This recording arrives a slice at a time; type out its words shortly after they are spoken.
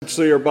to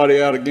see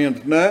everybody out again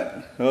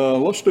tonight.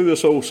 Let's do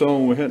this old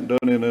song we hadn't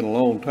done in a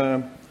long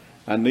time.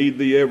 I Need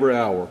Thee Every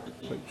Hour.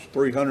 It's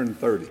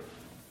 330.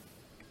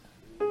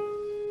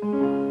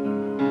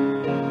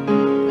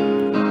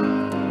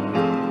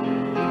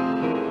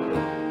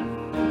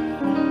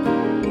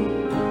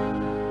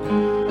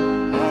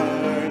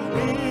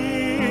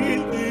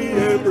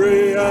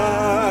 Every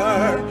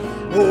hour,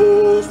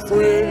 most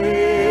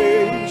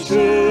precious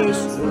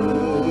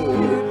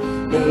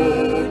Lord,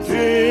 no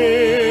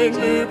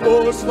tender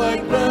voice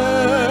like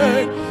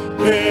thine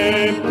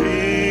can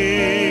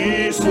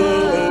peace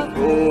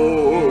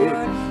afford.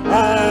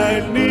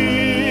 I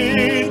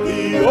need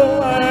thee, oh,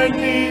 I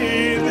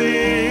need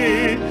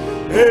thee,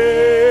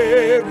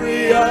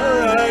 every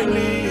hour I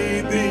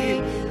need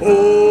thee.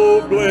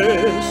 Oh,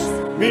 bless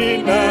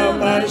me now,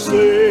 my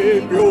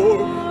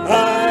Savior,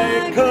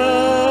 I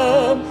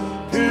come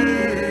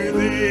to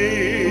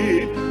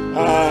thee.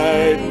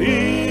 I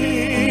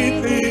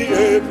need thee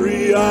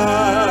every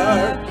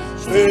hour.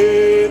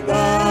 Stay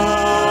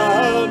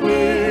thou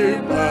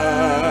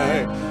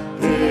nearby.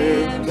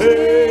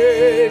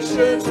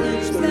 Temptations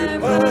lose their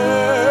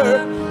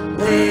power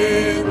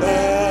when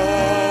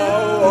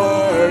thou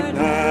art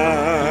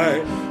nigh.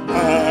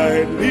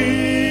 I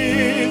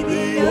need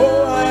thee,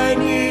 oh, I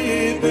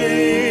need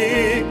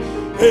thee.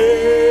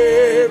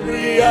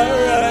 Every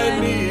hour I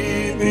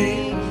need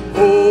thee.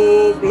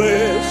 Oh,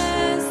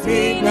 bless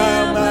me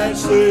now, my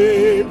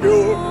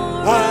Savior,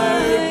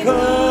 I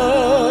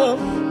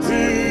come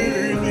to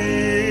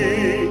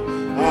thee.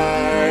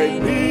 I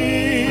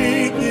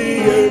need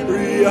thee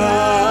every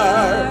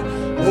hour,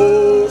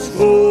 most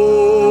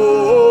holy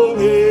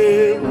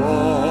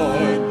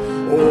one.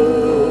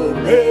 Oh,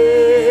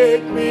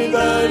 make me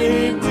thine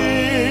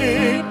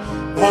indeed,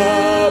 a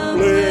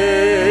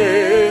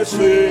blessed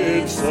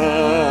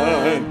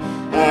Son.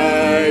 I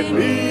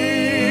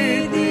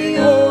need thee,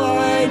 oh,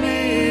 I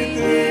need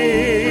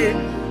thee,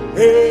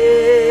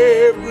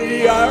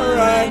 every hour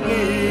I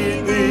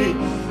need thee.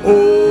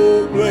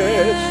 Oh,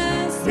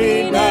 bless me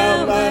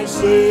now, my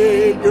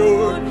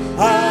Savior,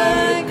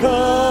 I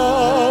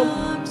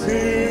come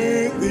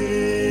to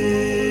thee.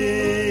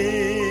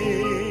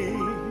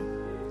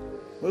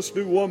 Let's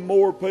do one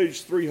more,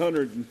 page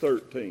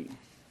 313.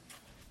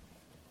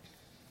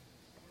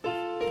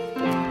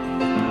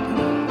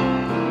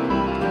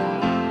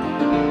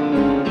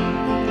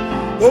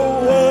 The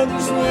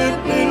ones with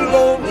me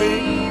lonely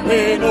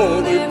when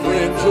all their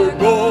friends are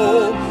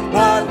gone.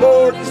 My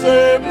Lord is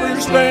ever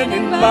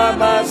standing by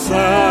my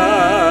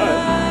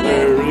side.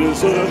 There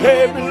is a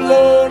heavy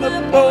load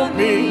upon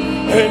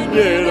me, and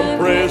yet I'm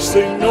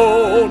pressing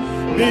on,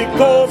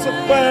 because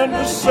I found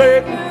a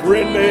saving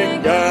friend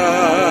and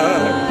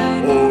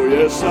guide. Oh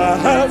yes, I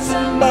have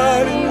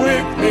somebody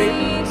with me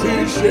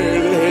to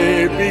share the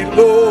heavy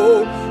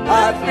load.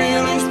 I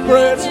feel His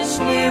presence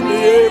near me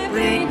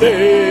every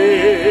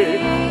day.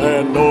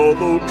 And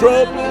although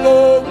trouble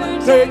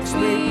overtakes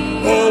me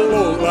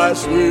along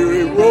life's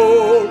weary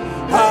road,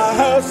 I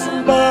have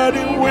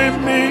somebody with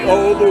me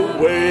all the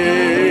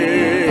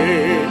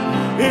way.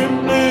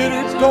 In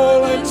bitter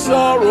toil and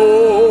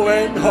sorrow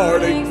and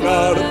heartache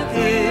not a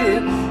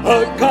fear,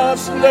 a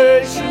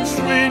consolation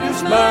sweet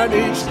is mine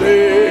each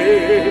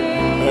day.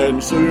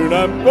 And soon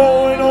I'm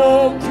going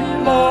home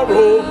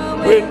tomorrow,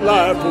 when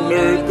life on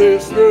earth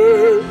is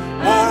through.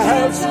 I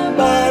have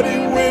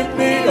somebody with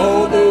me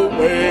all the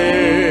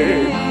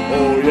way.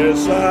 Oh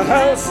yes, I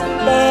have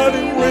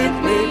somebody with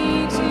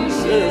me to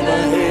share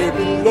my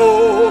heavy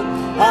load.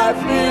 I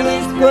feel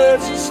His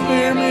presence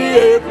near me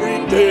every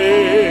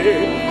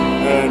day.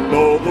 And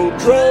although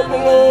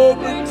trouble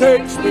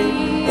overtakes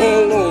me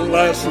along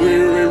life's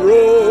weary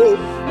road,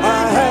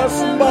 I have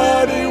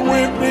somebody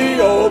with me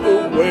all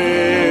the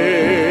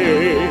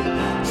way.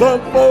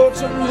 Some folks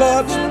have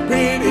lots of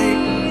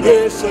pity,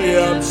 they say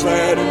I'm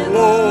sad and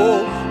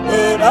low,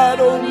 but I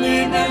don't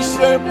need their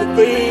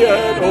sympathy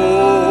at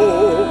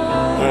all.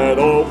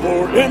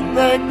 For in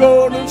that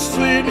golden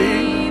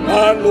city,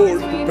 my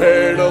Lord's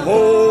prepared a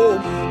home.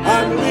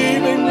 I'm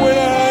leaving when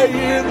I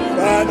hear the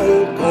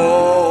final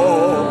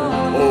call.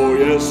 Oh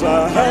yes,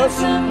 I have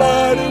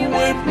somebody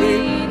with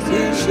me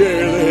to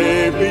share the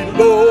heavy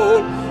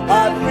load.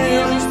 I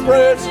feel His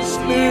presence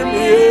near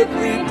me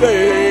every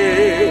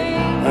day.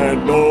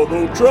 And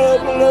although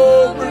trouble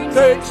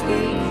overtakes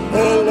me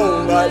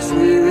along life's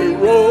weary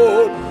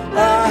road,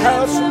 I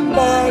have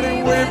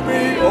somebody with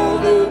me all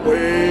the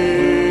way.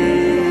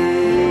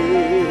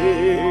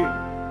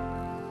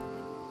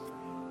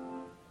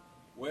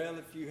 Well,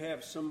 if you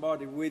have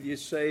somebody with you,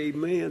 say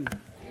amen.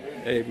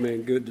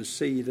 Amen. Good to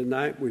see you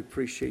tonight. We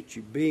appreciate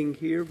you being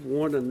here.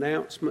 One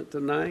announcement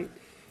tonight,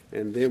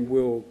 and then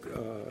we'll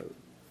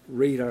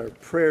read our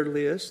prayer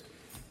list.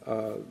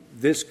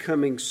 This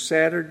coming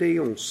Saturday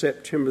on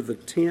September the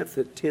 10th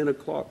at 10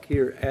 o'clock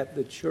here at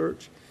the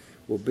church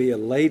will be a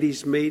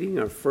ladies' meeting,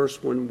 our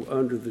first one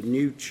under the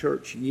new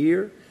church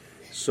year.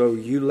 So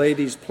you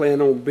ladies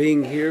plan on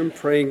being here and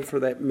praying for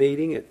that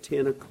meeting at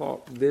 10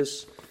 o'clock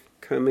this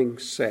coming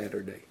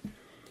Saturday.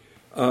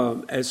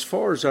 As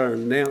far as our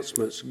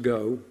announcements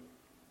go,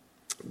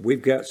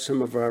 We've got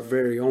some of our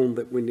very own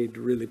that we need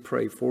to really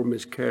pray for.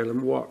 Miss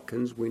Carolyn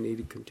Watkins, we need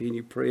to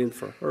continue praying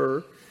for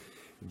her.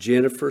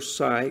 Jennifer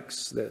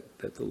Sykes, that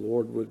the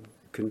Lord would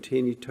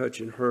continue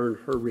touching her and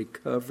her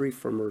recovery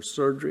from her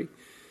surgery.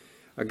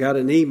 I got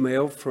an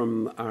email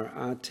from our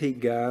IT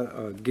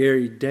guy,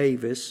 Gary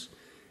Davis,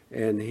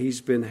 and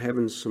he's been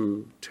having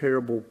some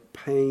terrible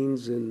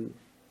pains and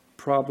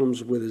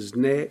problems with his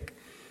neck,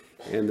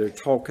 and they're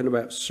talking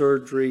about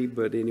surgery,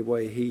 but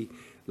anyway, he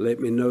let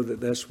me know that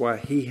that's why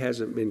he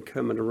hasn't been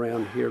coming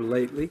around here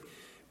lately.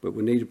 But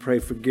we need to pray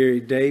for Gary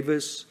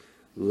Davis,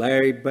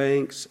 Larry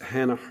Banks,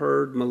 Hannah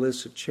Hurd,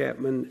 Melissa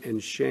Chapman,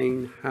 and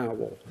Shane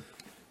Howell.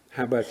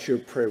 How about your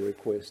prayer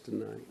request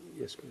tonight?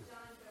 Yes, ma'am.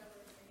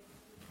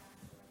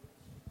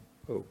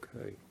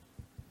 Okay.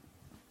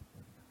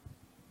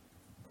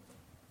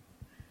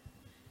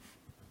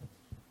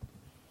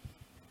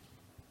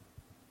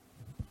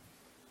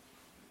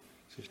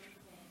 Sister.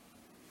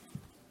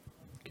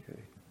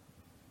 Okay.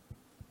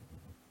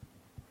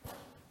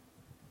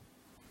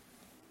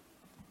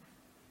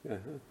 Uh-huh.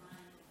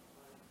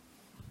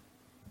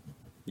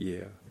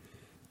 Yeah.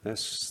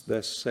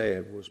 That's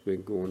sad what's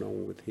been going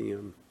on with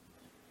him.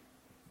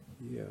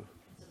 Yeah.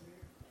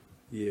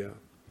 Yeah.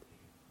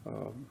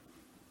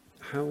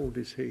 How old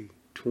is he?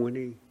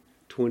 20,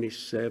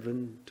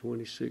 27,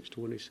 26,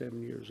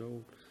 27 years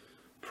old.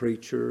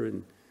 Preacher,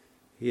 and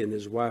he and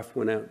his wife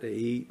went out to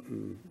eat,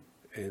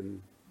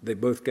 and they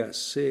both got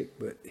sick,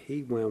 but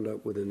he wound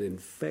up with an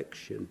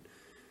infection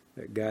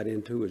that got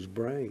into his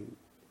brain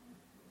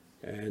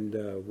and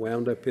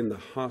wound up in the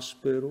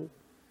hospital,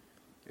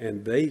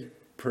 and they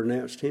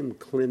pronounced him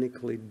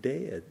clinically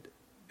dead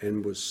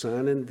and was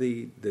signing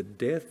the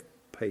death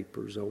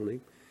papers on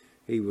him.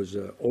 He was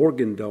an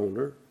organ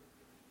donor,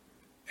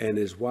 and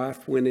his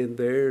wife went in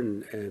there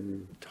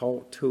and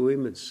talked to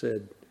him and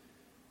said,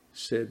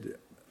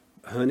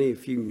 honey,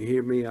 if you can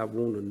hear me, I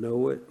want to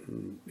know it.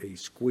 And he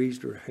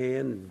squeezed her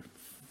hand and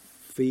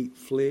feet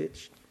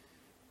flinched.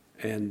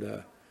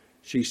 And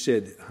she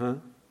said, huh?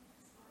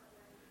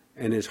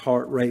 And his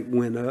heart rate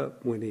went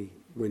up when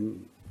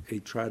he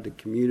tried to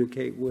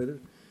communicate with her.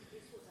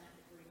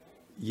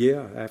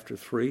 Yeah, after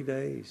 3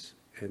 days.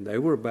 And they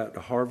were about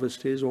to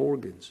harvest his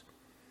organs.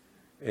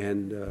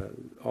 And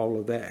all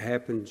of that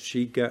happened.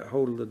 She got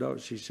hold of the doctor.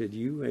 She said,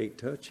 you ain't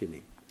touching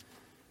him.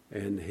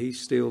 And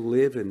he's still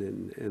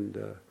living,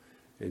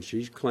 and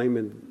she's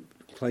claiming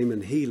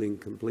healing,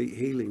 complete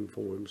healing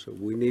for him. So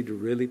we need to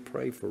really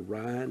pray for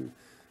Ryan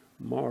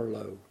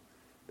Marlowe,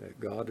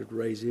 that God would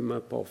raise him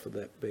up off of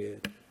that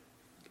bed.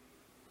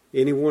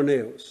 Anyone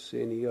else?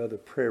 Any other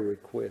prayer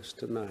requests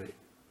tonight?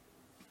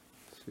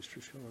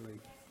 Sister Charlene.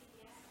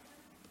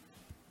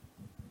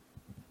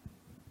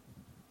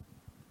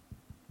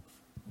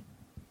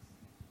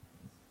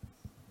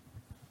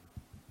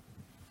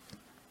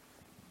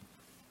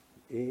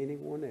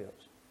 Anyone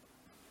else?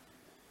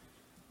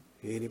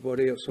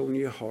 Anybody else on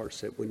your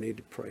hearts that we need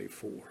to pray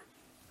for?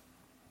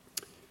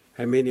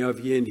 How many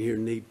of you in here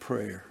need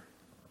prayer?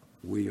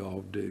 We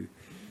all do.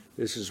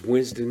 This is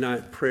Wednesday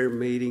night prayer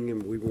meeting,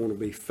 and we want to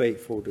be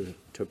faithful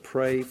to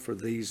pray for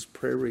these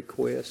prayer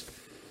requests.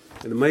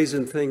 An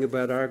amazing thing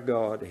about our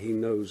God, He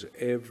knows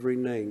every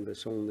name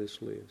that's on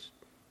this list.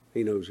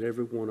 He knows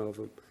every one of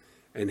them,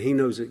 and He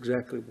knows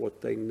exactly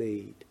what they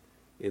need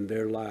in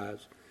their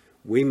lives.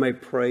 We may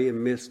pray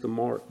and miss the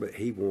mark, but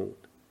He won't.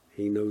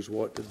 He knows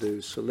what to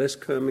do. So let's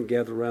come and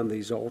gather around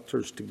these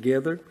altars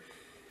together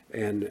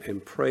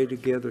and pray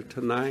together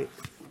tonight.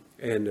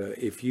 And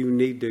if you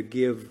need to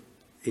give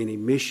any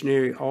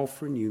missionary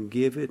offering, you can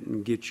give it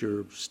and get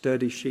your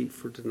study sheet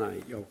for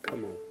tonight. Y'all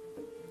come on.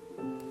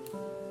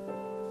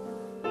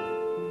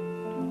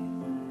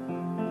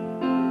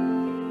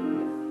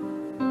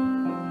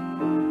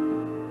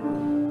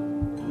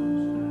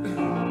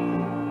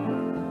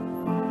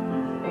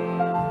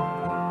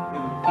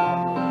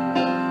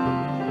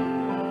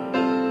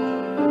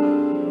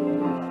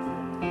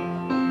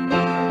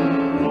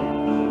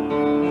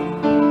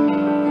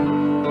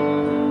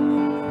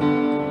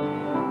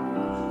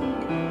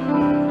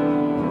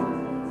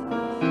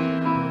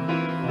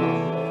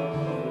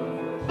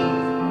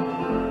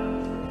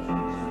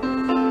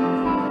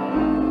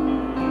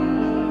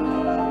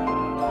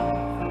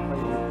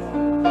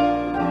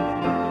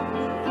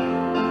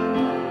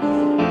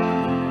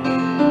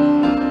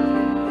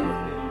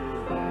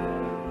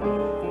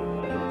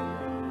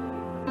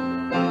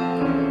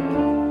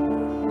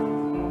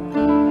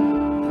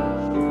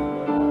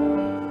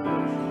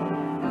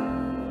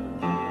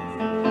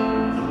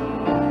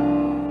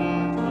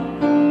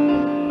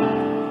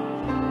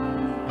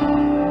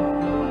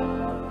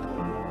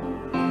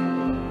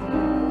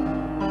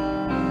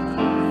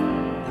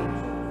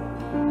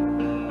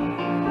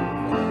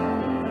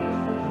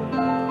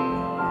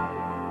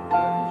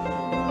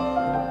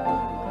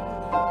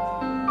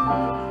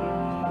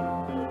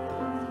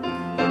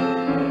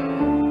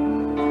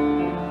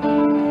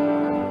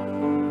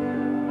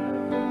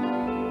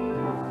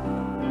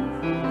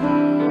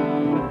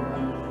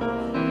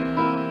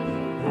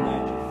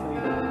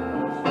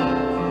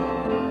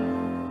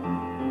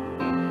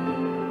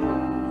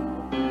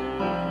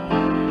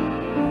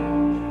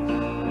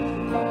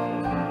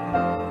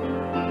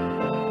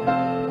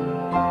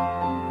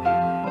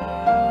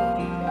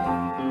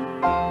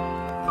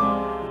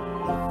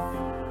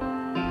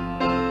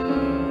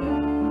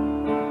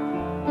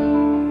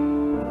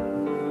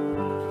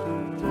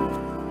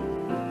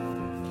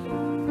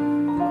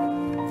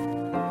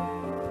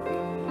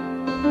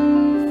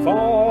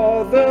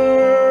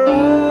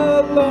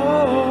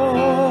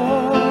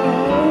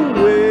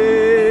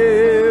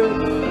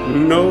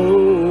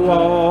 know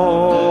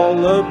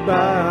all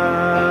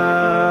about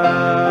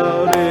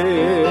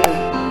it.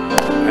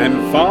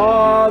 And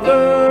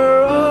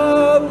Father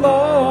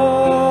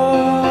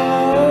alone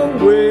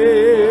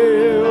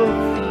will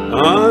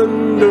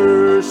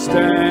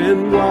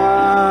understand why.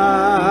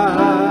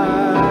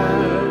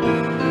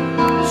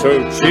 So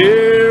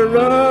cheer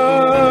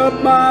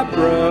up, my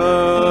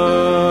brother,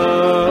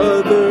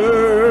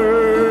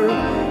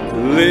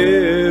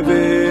 live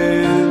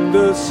in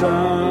the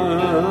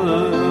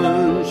sunshine.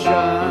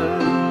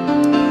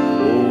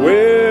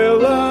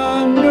 We'll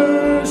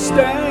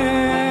understand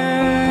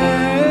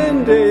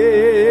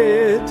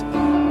it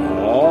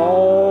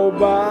all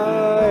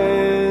by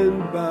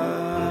and by.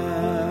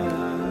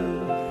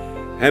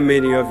 How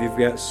many of you have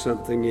got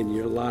something in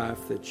your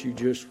life that you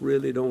just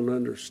really don't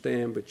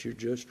understand, but you're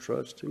just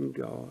trusting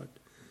God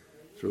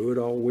through it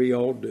all? We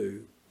all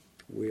do.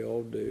 We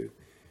all do.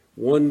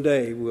 One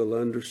day we'll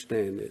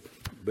understand it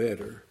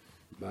better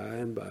by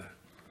and by.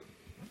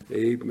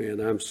 Amen.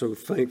 I'm so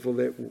thankful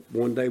that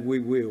one day we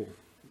will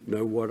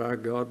know what our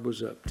God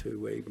was up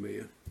to.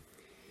 Amen.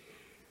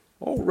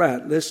 All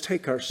right, let's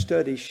take our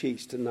study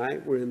sheets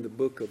tonight. We're in the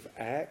book of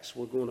Acts.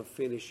 We're going to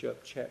finish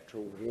up chapter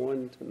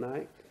 1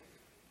 tonight.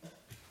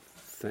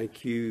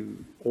 Thank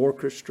you,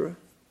 orchestra,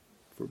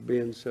 for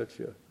being such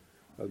a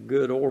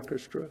good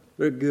orchestra.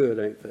 They're good,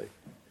 ain't they?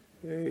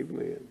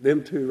 Amen.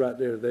 Them two right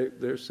there,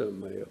 they're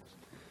something else.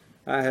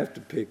 I have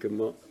to pick them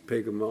on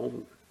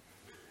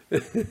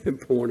and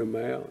point them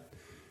out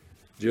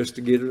just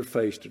to get her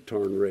face to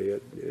turn red.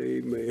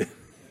 Amen.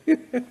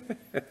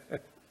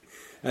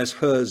 That's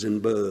Huzz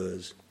and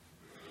Buzz.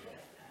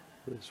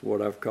 That's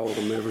what I've called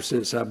them ever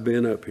since I've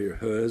been up here,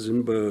 Huzz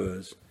and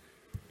Buzz.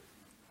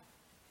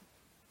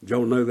 Did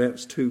y'all know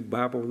that's two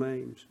Bible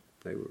names?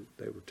 They were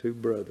two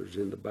brothers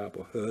in the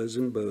Bible, Huzz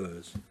and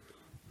Buzz.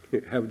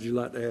 How would you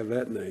like to have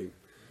that name?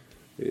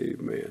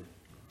 Amen.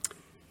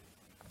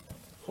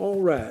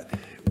 All right.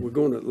 We're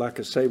going to, like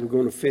I say, we're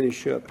going to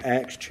finish up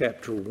Acts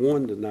chapter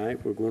 1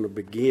 tonight. We're going to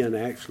begin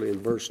actually in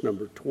verse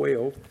number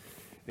 12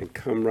 and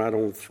come right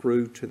on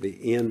through to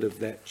the end of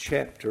that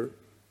chapter.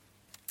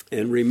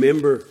 And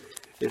remember,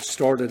 it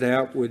started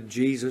out with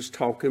Jesus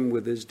talking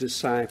with his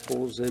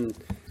disciples and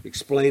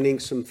explaining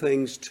some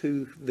things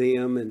to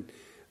them, and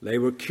they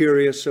were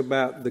curious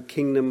about the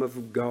kingdom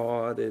of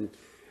God and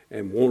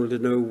wanted to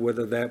know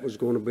whether that was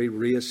going to be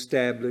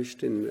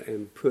reestablished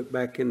and put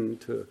back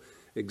into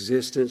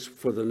existence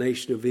for the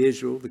nation of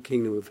Israel, the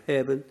kingdom of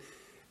heaven.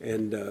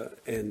 And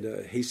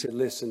he said,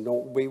 listen,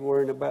 don't be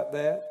worried about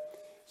that.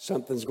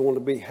 Something's going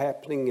to be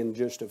happening in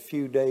just a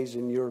few days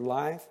in your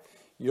life.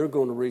 You're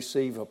going to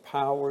receive a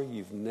power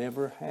you've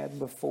never had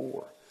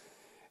before.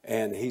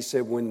 And he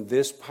said, when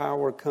this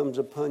power comes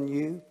upon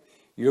you,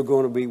 you're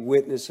going to be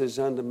witnesses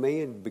unto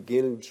me, and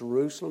begin in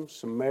Jerusalem,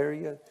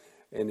 Samaria.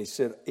 And he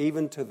said,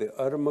 even to the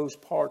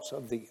uttermost parts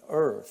of the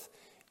earth,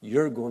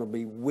 you're going to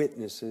be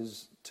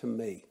witnesses to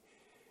me.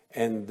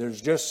 And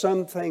there's just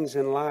some things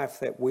in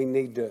life that we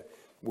need to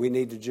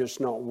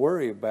just not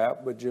worry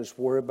about, but just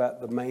worry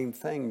about the main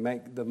thing.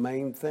 Make the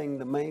main thing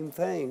the main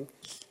thing,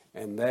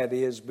 and that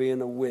is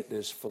being a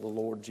witness for the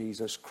Lord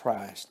Jesus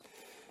Christ.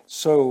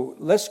 So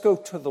let's go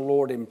to the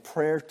Lord in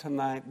prayer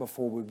tonight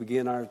before we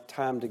begin our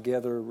time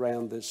together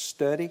around this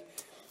study,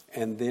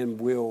 and then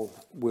we'll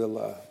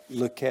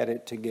look at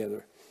it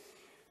together.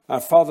 Our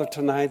Father,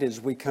 tonight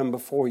as we come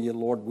before you,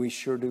 Lord, we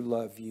sure do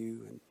love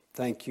you, and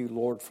thank you,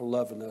 Lord, for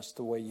loving us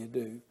the way you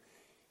do.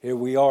 Here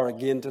we are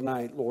again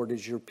tonight, Lord,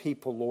 as your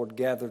people, Lord,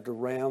 gathered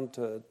around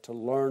to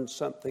learn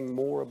something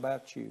more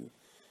about you.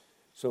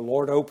 So,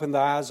 Lord, open the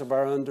eyes of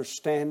our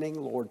understanding.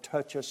 Lord,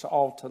 touch us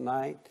all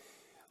tonight.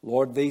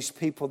 Lord, these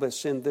people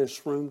that's in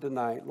this room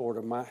tonight, Lord,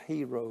 are my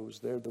heroes.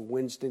 They're the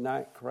Wednesday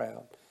night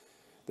crowd.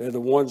 They're the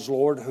ones,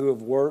 Lord, who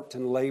have worked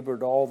and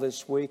labored all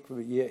this week,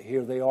 but yet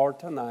here they are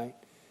tonight,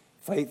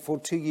 faithful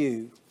to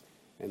you.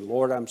 And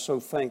Lord, I'm so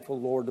thankful,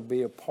 Lord, to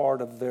be a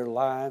part of their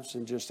lives,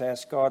 and just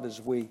ask God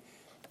as we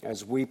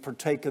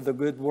partake of the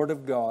good word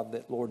of God,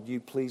 that, Lord,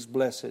 you please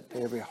bless it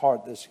to every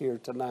heart that's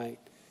here tonight.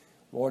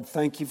 Lord,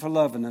 thank you for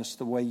loving us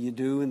the way you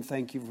do, and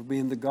thank you for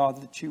being the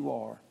God that you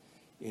are.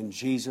 In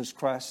Jesus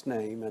Christ's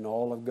name, and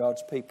all of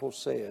God's people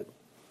said,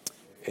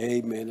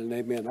 amen and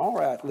amen. All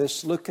right,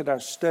 let's look at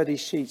our study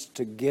sheets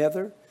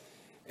together,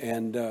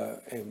 and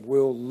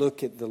we'll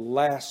look at the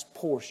last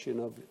portion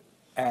of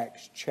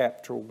Acts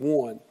chapter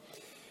 1.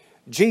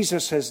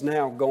 Jesus has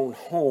now gone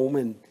home,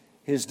 and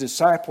his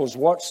disciples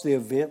watched the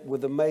event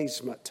with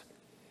amazement.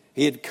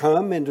 He had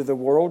come into the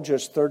world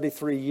just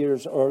 33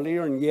 years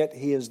earlier, and yet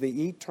he is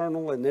the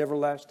eternal and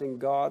everlasting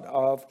God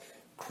of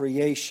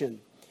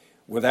creation.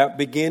 Without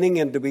beginning,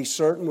 and to be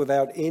certain,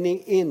 without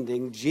any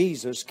ending,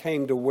 Jesus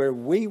came to where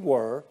we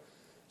were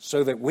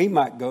so that we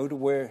might go to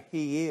where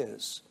he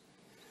is.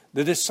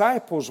 The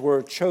disciples were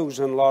a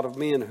chosen lot of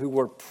men who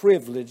were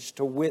privileged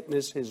to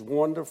witness his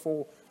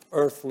wonderful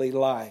earthly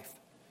life.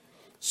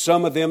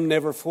 Some of them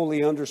never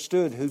fully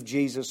understood who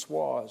Jesus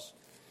was.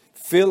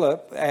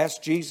 Philip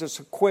asked Jesus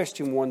a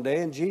question one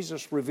day, and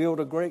Jesus revealed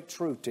a great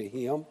truth to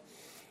him.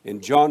 In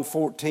John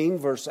 14,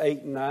 verse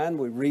 8 and 9,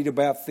 we read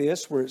about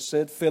this, where it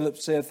said, Philip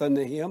saith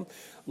unto him,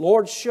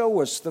 Lord,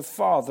 show us the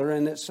Father,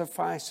 and it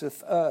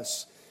sufficeth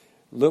us.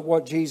 Look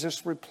what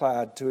Jesus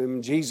replied to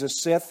him.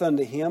 Jesus saith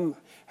unto him,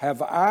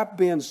 Have I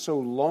been so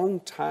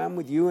long time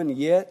with you, and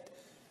yet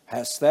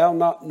hast thou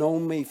not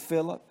known me,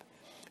 Philip?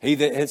 He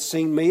that hath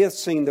seen me hath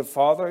seen the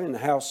Father, and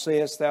how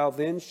sayest thou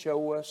then,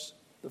 Show us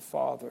the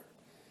Father?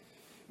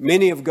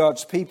 Many of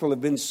God's people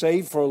have been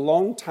saved for a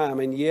long time,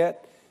 and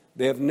yet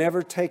they have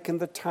never taken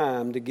the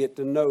time to get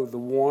to know the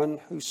one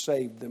who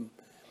saved them.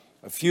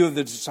 A few of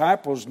the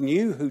disciples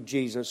knew who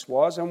Jesus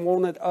was and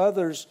wanted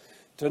others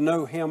to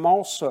know him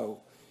also.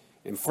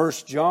 In 1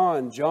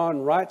 John,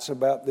 John writes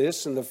about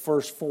this in the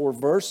first 4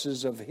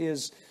 verses of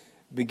his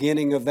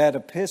beginning of that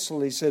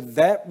epistle. He said,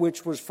 That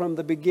which was from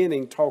the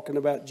beginning, talking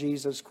about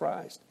Jesus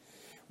Christ,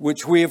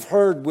 which we have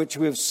heard, which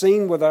we have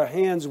seen with our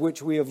hands,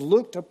 which we have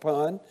looked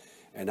upon,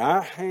 and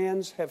our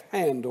hands have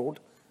handled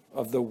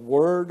of the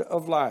word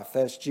of life.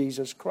 That's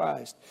Jesus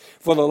Christ.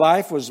 For the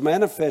life was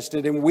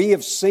manifested, and we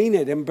have seen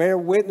it, and bear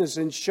witness,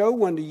 and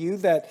show unto you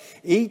that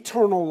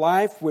eternal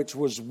life which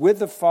was with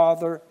the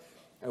Father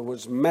and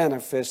was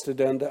manifested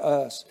unto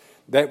us.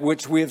 That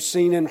which we have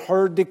seen and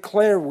heard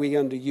declare we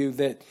unto you,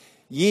 that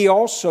ye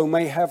also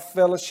may have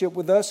fellowship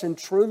with us. And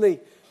truly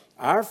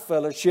our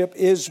fellowship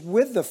is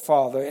with the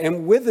Father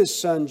and with His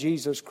Son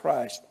Jesus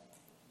Christ.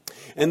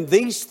 And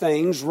these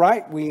things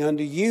write we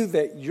unto you,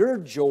 that your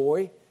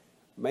joy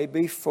may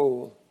be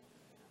full.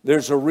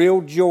 There's a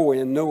real joy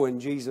in knowing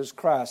Jesus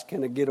Christ.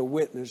 Can I get a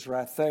witness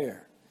right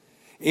there?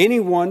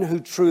 Anyone who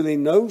truly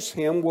knows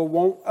Him will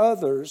want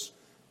others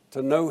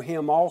to know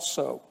Him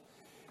also.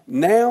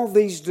 Now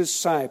these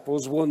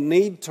disciples will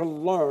need to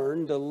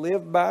learn to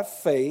live by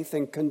faith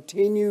and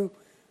continue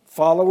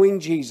following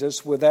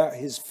Jesus without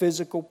His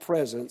physical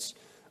presence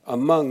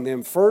among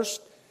them.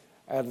 First,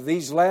 out of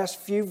these last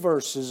few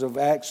verses of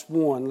Acts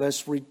 1,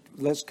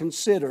 let's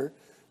consider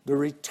the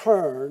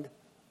return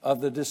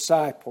of the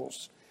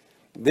disciples.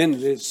 Then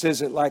it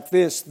says it like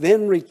this: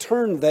 Then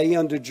returned they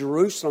unto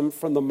Jerusalem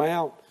from the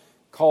mount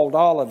called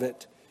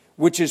Olivet,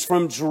 which is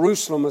from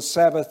Jerusalem a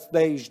Sabbath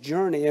day's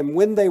journey. And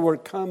when they were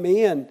come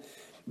in,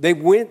 they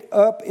went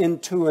up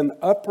into an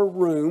upper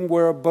room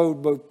where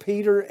abode both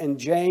Peter and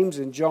James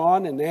and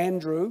John and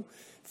Andrew,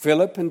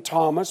 Philip and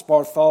Thomas,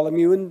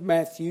 Bartholomew and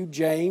Matthew,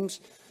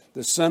 James,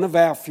 the son of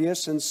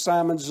Alphaeus, and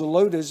Simon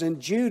Zelotes, and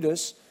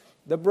Judas,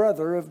 the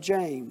brother of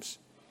James.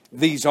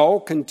 These all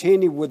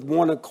continued with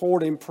one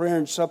accord in prayer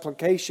and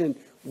supplication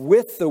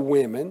with the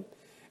women,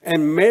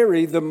 and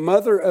Mary, the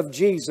mother of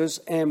Jesus,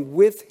 and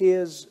with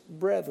his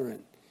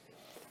brethren.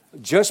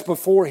 Just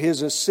before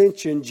his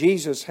ascension,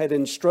 Jesus had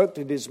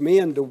instructed his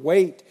men to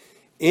wait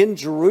in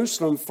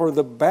Jerusalem for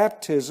the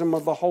baptism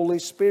of the Holy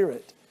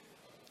Spirit.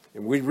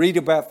 And we read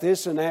about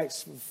this in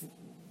Acts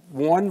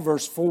 1,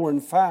 verse 4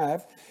 and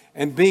 5.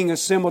 And being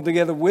assembled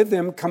together with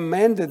them,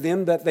 commanded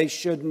them that they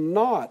should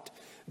not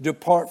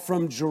depart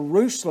from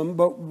Jerusalem,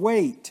 but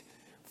wait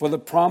for the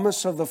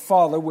promise of the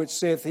Father, which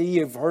saith, Ye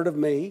have heard of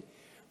me.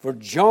 For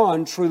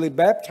John truly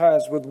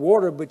baptized with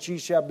water, but ye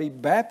shall be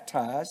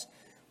baptized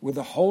with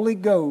the Holy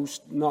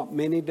Ghost not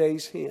many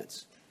days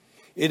hence.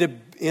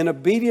 In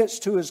obedience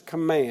to his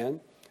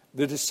command,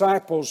 the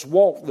disciples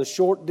walked the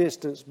short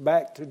distance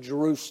back to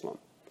Jerusalem.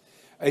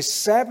 A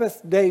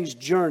Sabbath day's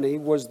journey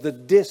was the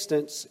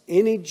distance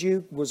any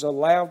Jew was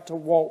allowed to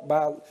walk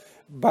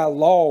by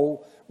law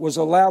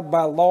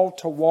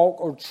to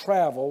walk or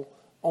travel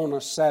on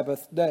a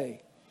Sabbath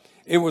day.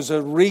 It was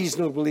a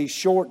reasonably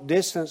short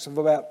distance of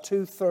about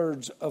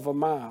 2/3 of a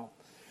mile.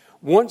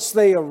 Once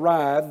they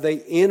arrived, they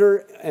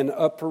entered an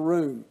upper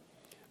room.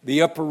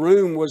 The upper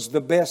room was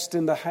the best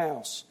in the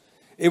house.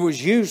 It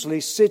was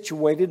usually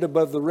situated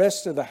above the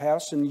rest of the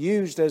house and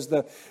used as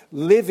the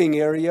living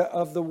area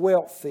of the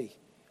wealthy.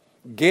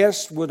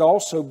 Guests would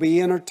also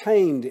be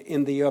entertained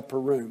in the upper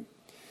room.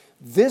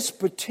 This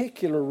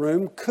particular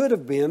room could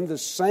have been the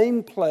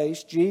same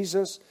place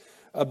Jesus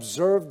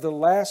observed the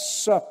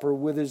Last Supper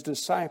with his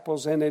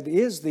disciples, and it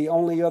is the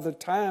only other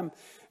time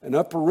an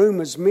upper room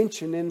is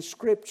mentioned in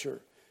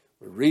Scripture.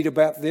 We read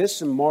about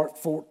this in Mark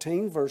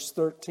 14, verse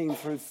 13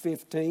 through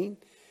 15.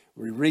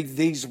 We read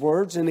these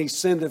words, And he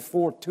sendeth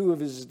forth 2 of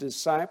his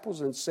disciples,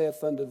 and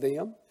saith unto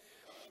them,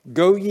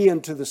 Go ye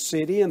into the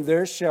city, and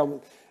there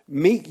shall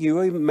meet you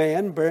a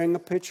man bearing a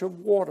pitcher of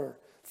water.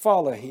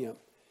 Follow him.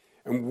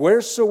 And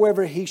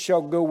wheresoever he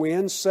shall go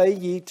in, say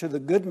ye to the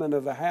goodman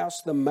of the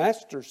house, The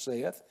master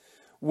saith,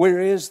 Where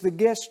is the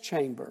guest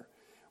chamber,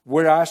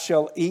 where I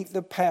shall eat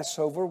the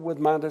Passover with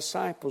my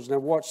disciples? Now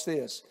watch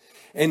this.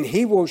 And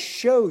he will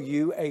show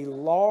you a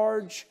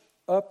large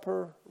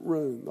upper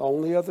room. The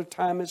only other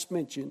time it's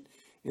mentioned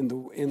in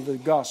the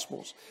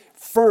Gospels.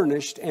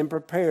 Furnished and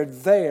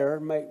prepared there,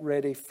 make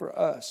ready for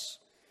us.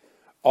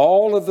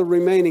 All of the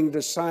remaining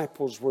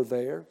disciples were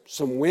there.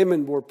 Some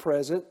women were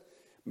present.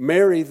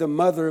 Mary, the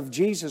mother of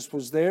Jesus,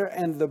 was there,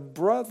 and the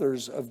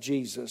brothers of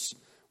Jesus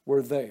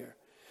were there.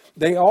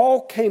 They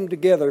all came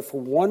together for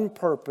one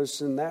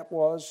purpose, and that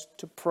was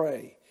to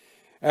pray.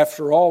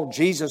 After all,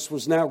 Jesus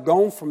was now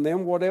gone from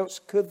them. What else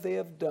could they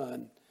have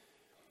done?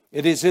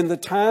 It is in the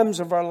times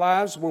of our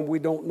lives when we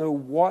don't know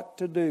what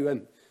to do.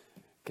 And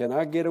can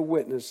I get a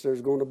witness?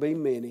 There's going to be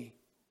many.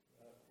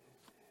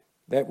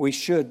 That we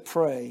should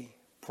pray,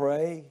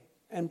 pray,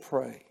 and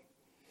pray.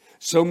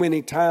 So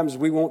many times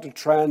we want to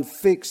try and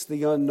fix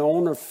the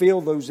unknown or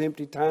fill those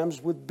empty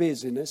times with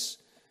busyness.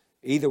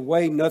 Either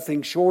way,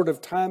 nothing short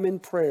of time in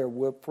prayer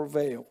will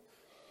prevail.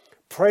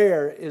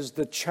 Prayer is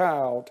the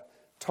child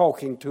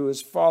talking to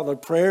his father.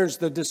 Prayer is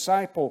the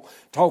disciple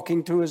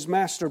talking to his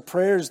master.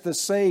 Prayer is the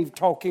saved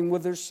talking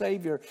with their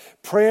Savior.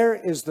 Prayer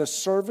is the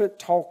servant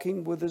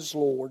talking with his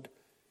Lord.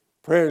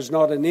 Prayer is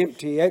not an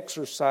empty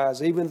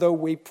exercise, even though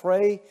we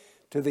pray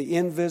to the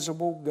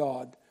invisible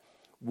God.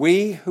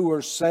 We who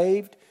are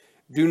saved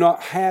do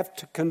not have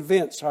to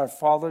convince our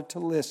Father to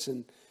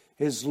listen.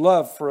 His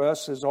love for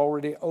us has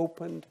already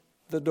opened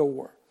the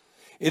door.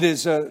 It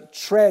is a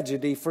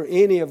tragedy for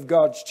any of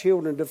God's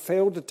children to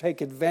fail to take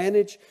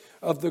advantage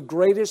of the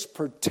greatest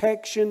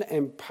protection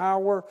and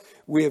power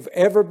we have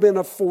ever been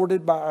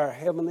afforded by our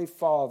Heavenly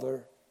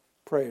Father,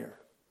 prayer.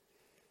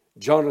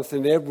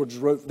 Jonathan Edwards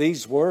wrote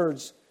these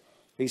words.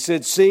 He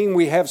said, "Seeing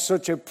we have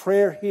such a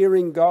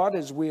prayer-hearing God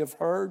as we have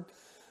heard,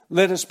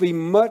 let us be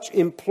much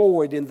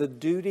employed in the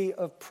duty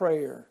of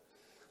prayer.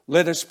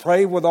 Let us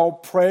pray with all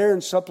prayer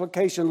and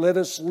supplication. Let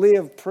us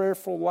live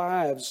prayerful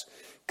lives,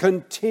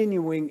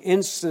 continuing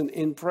instant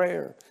in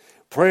prayer.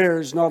 Prayer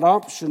is not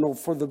optional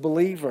for the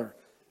believer.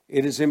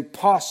 It is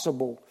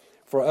impossible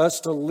for us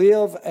to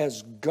live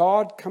as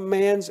God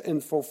commands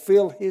and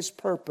fulfill His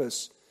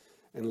purpose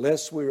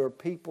unless we are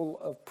people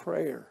of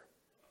prayer."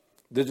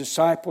 The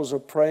disciples are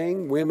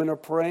praying, women are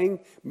praying,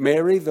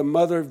 Mary, the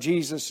mother of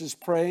Jesus, is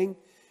praying,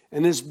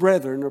 and his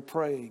brethren are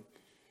praying.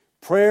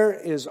 Prayer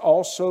is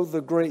also the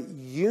great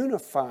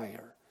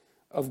unifier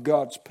of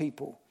God's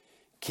people.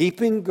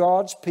 Keeping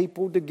God's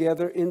people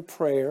together in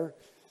prayer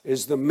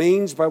is the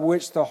means by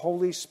which the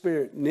Holy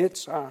Spirit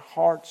knits our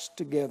hearts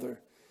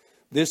together.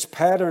 This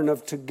pattern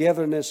of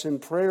togetherness in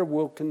prayer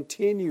will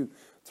continue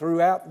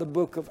throughout the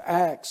book of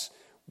Acts.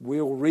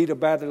 We'll read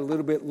about it a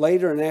little bit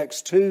later in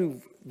Acts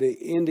 2, the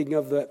ending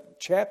of that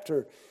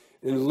chapter.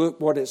 And look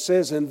what it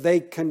says. "And they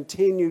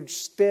continued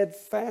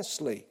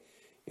steadfastly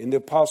in the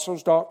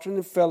apostles' doctrine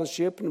and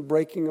fellowship and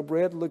breaking of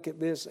bread." Look at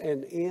this.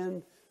 "And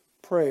in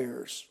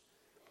prayers."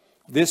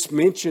 This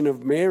mention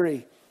of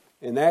Mary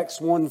in Acts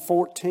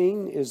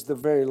 1:14 is the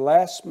very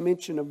last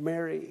mention of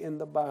Mary in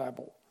the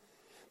Bible.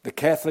 The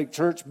Catholic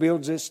Church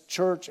builds its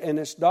church and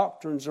its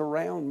doctrines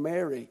around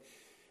Mary,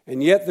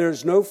 and yet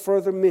there's no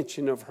further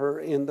mention of her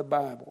in the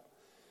Bible.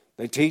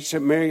 They teach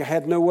that Mary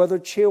had no other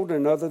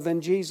children other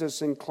than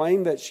Jesus and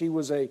claim that she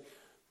was a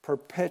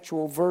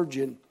perpetual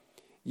virgin.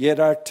 Yet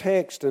our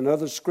text and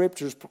other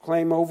scriptures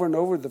proclaim over and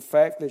over the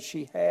fact that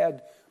she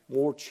had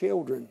more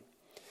children.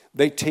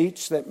 They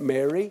teach that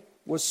Mary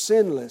was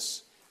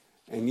sinless,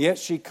 and yet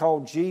she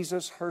called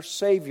Jesus her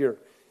Savior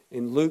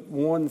in Luke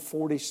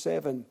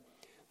 1:47.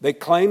 They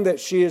claim that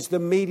she is the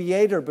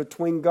mediator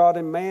between God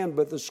and man,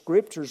 but the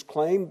scriptures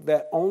claim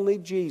that only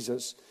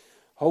Jesus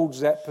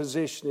holds that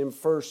position. In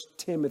 1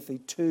 Timothy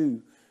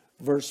 2,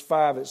 verse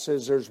 5, it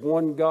says there's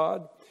one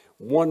God,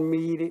 one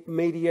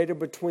mediator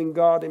between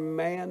God and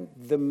man,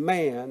 the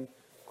man,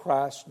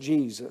 Christ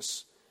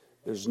Jesus.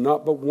 There's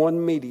not but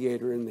one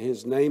mediator, and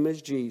his name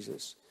is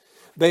Jesus.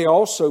 They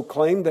also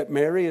claim that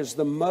Mary is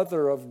the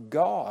mother of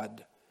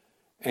God,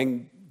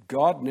 and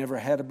God never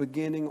had a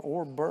beginning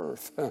or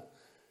birth.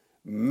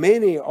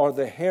 Many are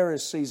the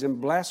heresies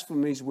and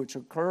blasphemies which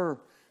occur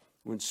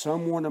when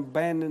someone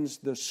abandons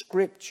the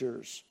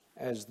scriptures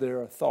as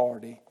their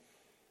authority.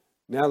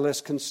 Now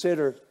let's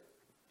consider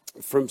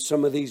from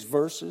some of these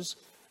verses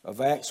of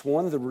Acts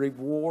 1 the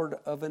reward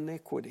of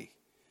iniquity.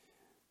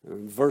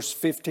 Verse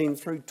 15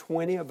 through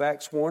 20 of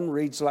Acts 1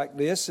 reads like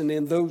this: "And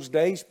in those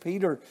days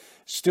Peter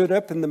stood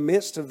up in the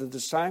midst of the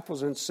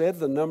disciples and said,"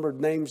 the numbered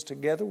names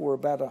together were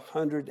about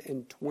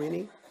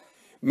 120,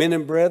 "Men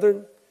and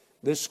brethren,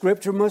 this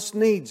scripture must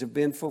needs have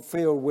been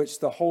fulfilled, which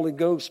the Holy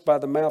Ghost by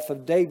the mouth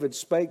of David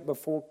spake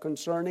before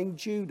concerning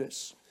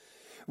Judas,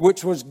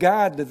 which was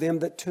guide to them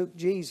that took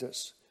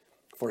Jesus.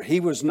 For he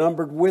was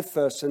numbered with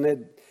us and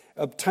had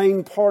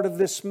obtained part of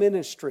this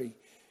ministry.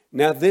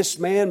 Now this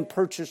man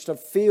purchased a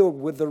field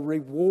with the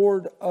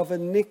reward of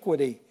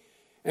iniquity,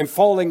 and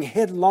falling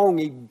headlong,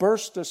 he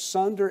burst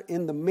asunder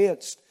in the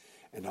midst,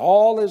 and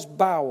all his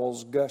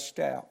bowels gushed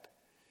out.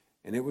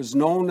 And it was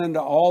known unto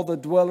all the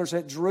dwellers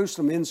at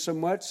Jerusalem,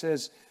 insomuch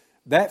as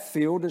that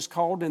field is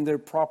called in their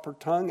proper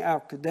tongue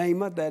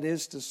Al-Kedama, that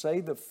is to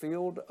say, the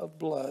field of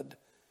blood.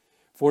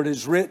 For it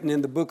is written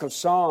in the book of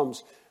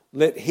Psalms,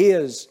 let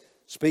his,"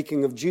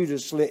 speaking of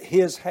Judas, "let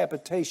his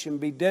habitation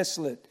be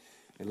desolate,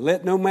 and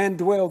let no man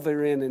dwell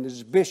therein, and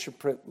his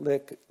bishopric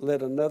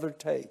let another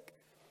take."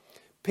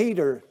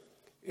 Peter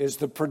is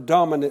the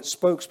predominant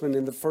spokesman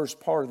in the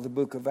first part of the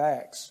book of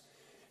Acts.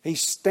 He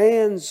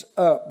stands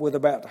up with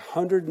about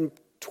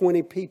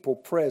 120 people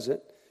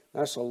present.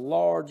 That's a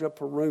large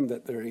upper room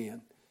that they're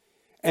in.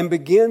 and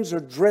begins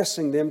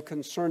addressing them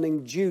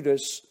concerning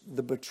Judas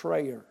the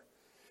betrayer.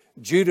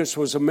 Judas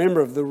was a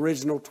member of the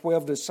original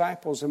 12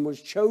 disciples and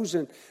was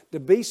chosen to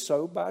be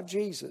so by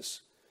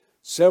Jesus.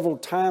 Several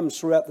times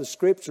throughout the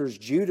Scriptures,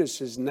 Judas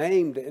is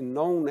named and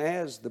known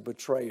as the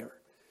betrayer.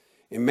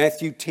 In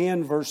Matthew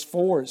 10, verse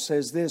 4, it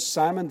says this,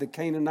 Simon the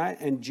Canaanite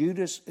and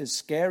Judas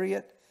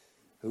Iscariot,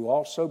 who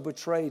also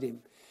betrayed him.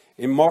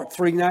 In Mark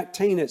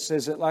 3:19, it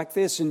says it like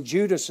this, and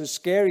Judas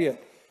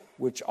Iscariot,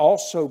 which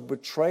also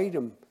betrayed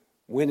him,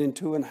 went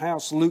into an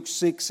house. Luke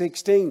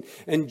 6:16,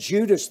 and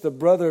Judas, the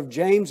brother of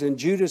James, and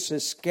Judas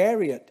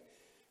Iscariot,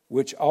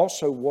 which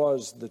also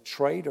was the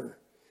traitor.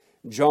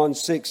 John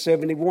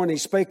 6:71, he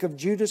spake of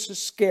Judas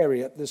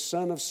Iscariot, the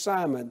son of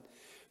Simon,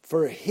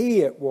 for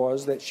he it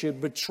was that should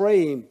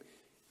betray him,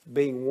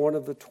 being one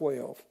of the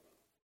 12.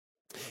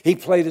 He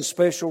played a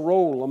special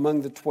role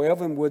among the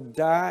 12 and would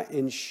die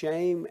in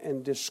shame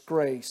and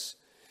disgrace.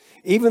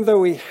 Even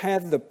though he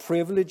had the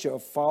privilege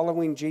of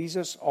following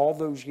Jesus all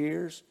those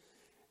years,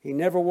 he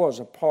never was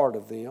a part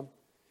of them.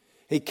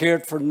 He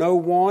cared for no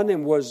one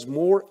and was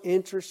more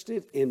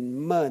interested in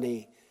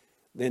money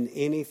than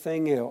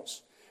anything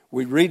else.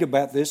 We read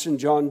about this in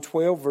John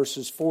 12,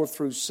 verses 4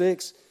 through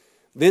 6.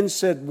 Then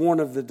said one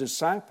of the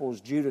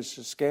disciples, Judas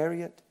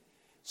Iscariot,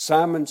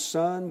 Simon's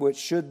son, which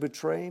should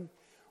betray him,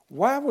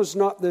 why was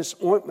not this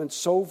ointment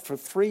sold for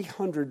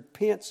 300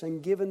 pence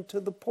and given to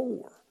the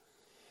poor?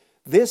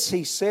 This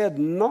he said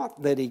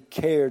not that he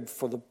cared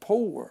for the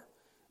poor,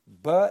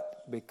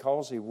 but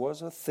because he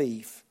was a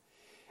thief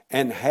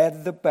and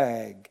had the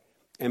bag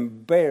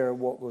and bare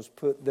what was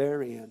put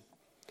therein.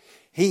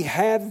 He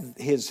had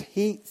his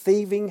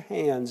thieving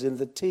hands in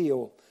the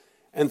till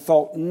and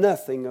thought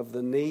nothing of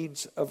the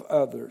needs of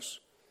others.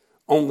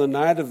 On the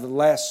night of the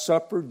Last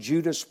Supper,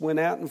 Judas went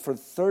out and for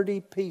 30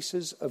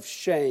 pieces of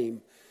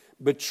shame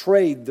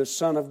betrayed the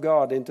Son of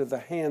God into the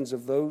hands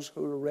of those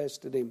who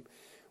arrested him.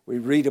 We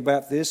read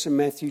about this in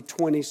Matthew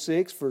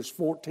 26, verse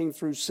 14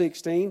 through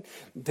 16.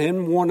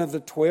 Then one of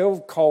the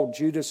 12, called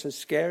Judas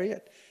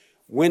Iscariot,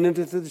 went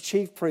unto the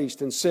chief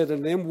priest and said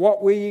unto them,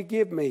 what will you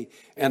give me?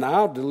 And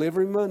I'll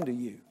deliver him unto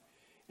you.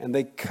 And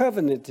they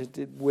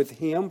covenanted with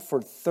him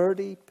for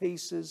 30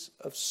 pieces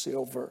of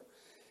silver.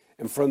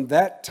 And from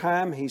that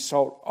time he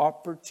sought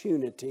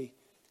opportunity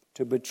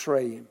to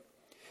betray him.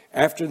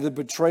 After the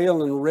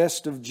betrayal and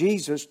arrest of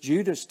Jesus,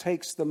 Judas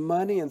takes the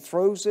money and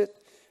throws it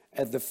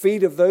at the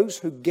feet of those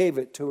who gave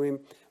it to him,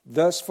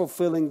 thus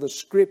fulfilling the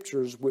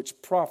Scriptures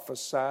which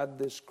prophesied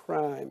this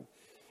crime.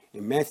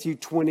 In Matthew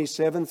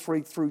 27,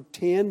 3 through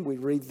 10, we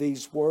read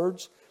these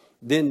words.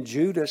 Then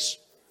Judas,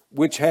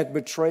 which had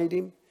betrayed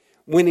him,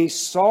 when he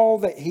saw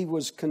that he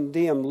was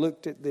condemned,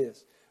 looked at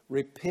this,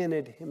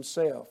 repented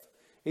himself.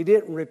 He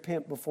didn't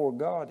repent before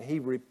God. He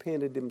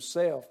repented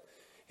himself.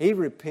 He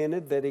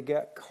repented that he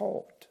got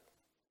caught.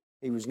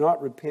 He was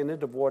not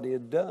repentant of what he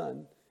had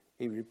done.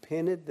 He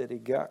repented that he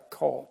got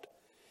caught.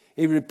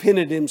 He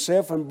repented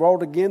himself and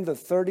brought again the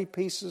 30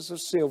 pieces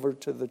of silver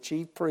to the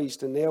chief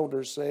priest and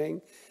elders,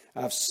 saying,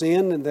 I've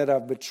sinned in that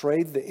I've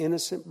betrayed the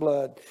innocent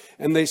blood.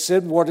 And they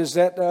said, what is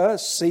that to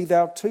us? See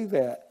thou to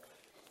that.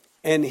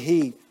 And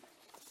he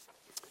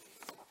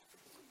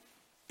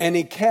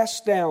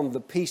cast down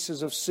the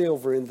pieces of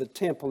silver in the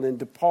temple and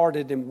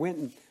departed and went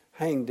and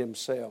hanged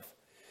himself.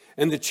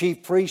 And the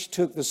chief priest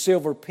took the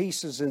silver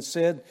pieces and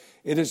said,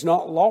 it is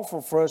not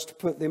lawful for us to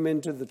put them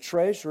into the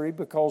treasury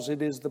because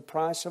it is the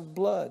price of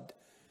blood.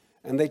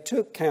 And they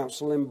took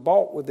counsel and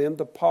bought with them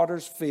the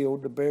potter's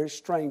field to bury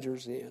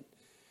strangers in.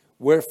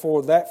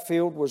 Wherefore that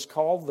field was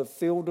called the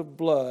field of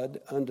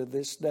blood unto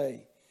this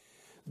day.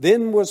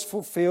 Then was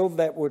fulfilled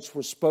that which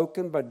was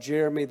spoken by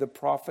Jeremy the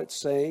prophet,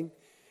 saying,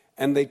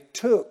 and they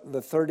took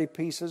the 30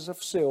 pieces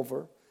of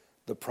silver,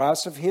 the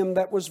price of him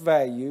that was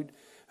valued,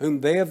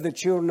 whom they of the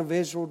children of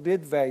Israel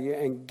did value,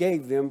 and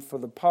gave them for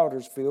the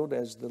potter's field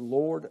as the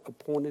Lord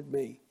appointed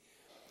me.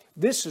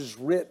 This is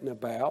written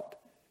about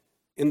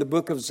in the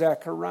book of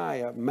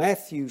Zechariah.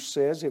 Matthew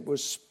says it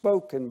was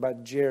spoken by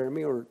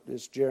Jeremy, or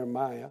this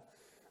Jeremiah,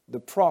 the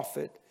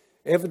prophet.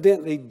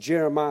 Evidently,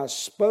 Jeremiah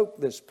spoke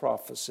this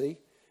prophecy,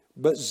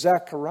 but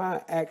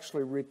Zechariah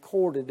actually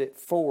recorded it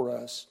for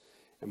us.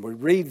 And we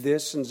read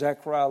this in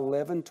Zechariah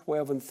 11,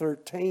 12, and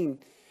 13.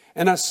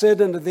 And I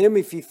said unto them,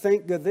 if ye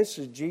think good, this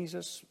is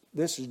Judas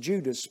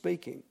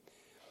speaking.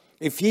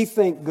 If ye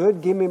think good,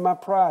 give me my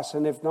price,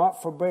 and if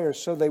not, forbear.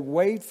 So they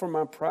weighed for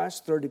my price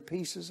 30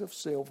 pieces of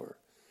silver.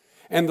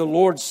 And the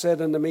Lord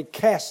said unto me,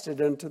 cast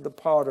it unto the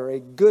potter, a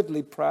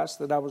goodly price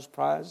that I was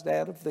prized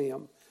out of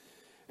them.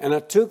 And I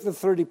took the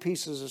 30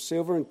 pieces of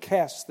silver and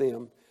cast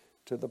them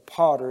to the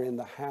potter in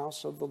the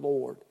house of the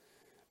Lord.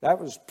 That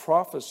was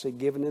prophecy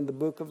given in the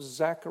book of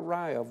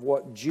Zechariah of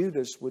what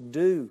Judas would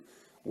do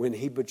when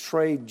he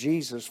betrayed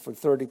Jesus for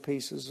 30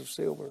 pieces of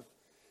silver.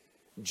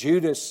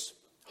 Judas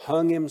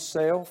hung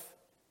himself,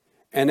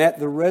 and at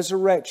the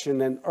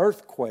resurrection an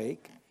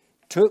earthquake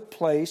took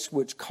place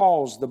which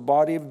caused the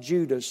body of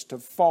Judas to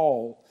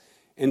fall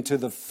into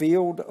the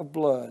field of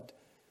blood.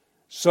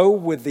 So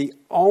with the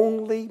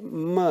only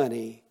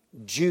money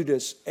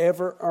Judas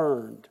ever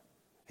earned,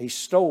 He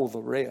stole the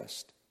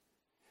rest.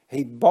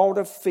 He bought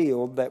a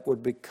field that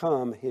would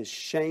become his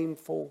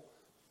shameful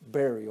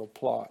burial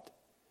plot.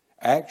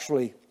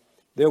 Actually,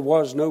 there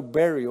was no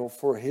burial,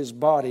 for his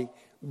body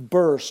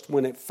burst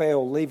when it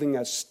fell, leaving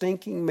a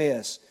stinking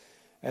mess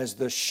as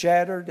the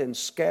shattered and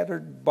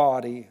scattered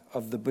body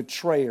of the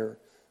betrayer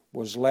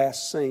was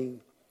last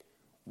seen.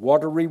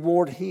 What a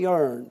reward he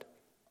earned,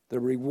 the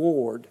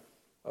reward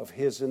of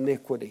his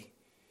iniquity.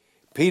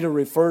 Peter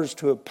refers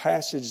to a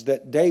passage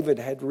that David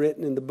had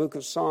written in the book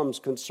of Psalms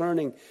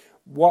concerning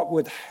what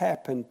would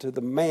happen to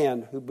the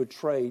man who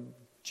betrayed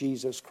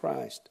Jesus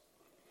Christ.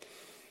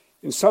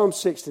 In Psalm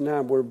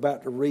 69, we're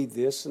about to read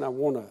this, and I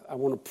want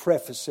to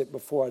preface it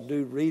before I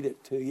do read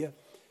it to you.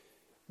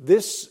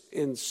 This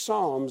in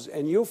Psalms,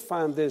 and you'll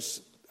find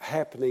this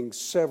happening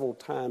several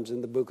times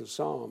in the book of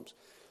Psalms.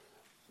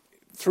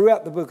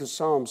 Throughout the book of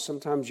Psalms,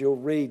 sometimes you'll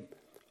read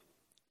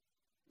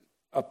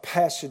a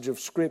passage of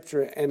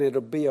Scripture, and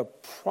it'll be a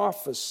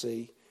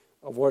prophecy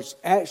of what's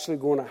actually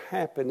going to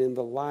happen in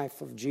the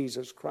life of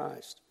Jesus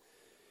Christ.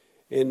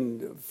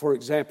 For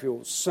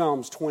example,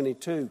 Psalms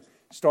 22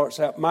 starts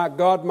out, my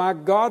God,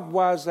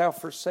 why hast thou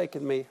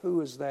forsaken me? Who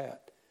is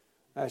that?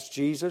 That's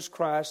Jesus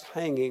Christ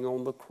hanging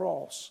on the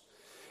cross.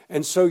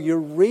 And so you're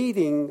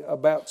reading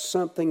about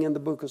something in the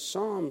book of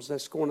Psalms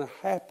that's going to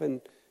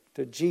happen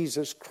to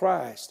Jesus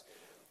Christ.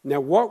 Now,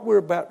 what we're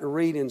about to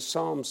read in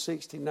Psalm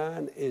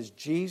 69 is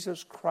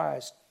Jesus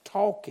Christ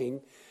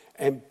talking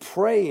and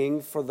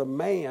praying for the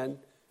man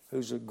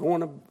who's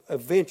going to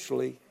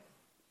eventually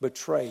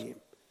betray him.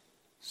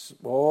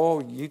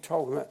 Oh, you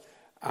talking about,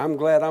 I'm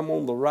glad I'm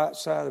on the right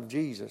side of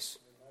Jesus.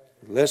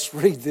 Let's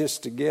read this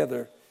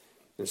together.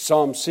 In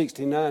Psalm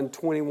 69,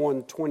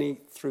 21,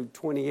 20 through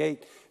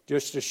 28,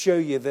 just to show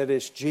you that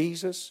it's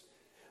Jesus.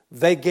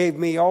 They gave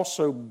me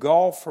also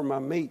gall for my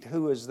meat.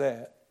 Who is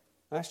that?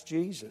 That's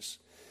Jesus.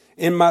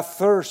 In my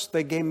thirst,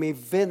 they gave me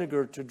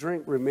vinegar to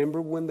drink.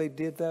 Remember when they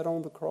did that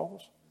on the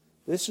cross?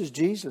 This is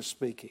Jesus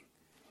speaking.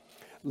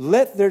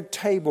 Let their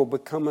table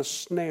become a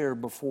snare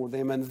before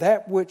them, and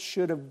that which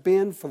should have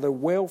been for their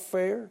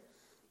welfare,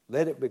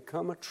 let it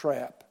become a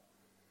trap.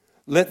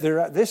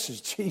 This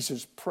is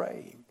Jesus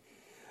praying.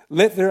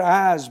 Let their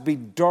eyes be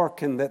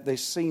darkened that they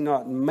see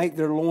not, and make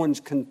their loins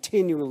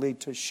continually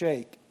to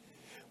shake.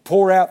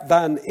 Pour out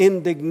thine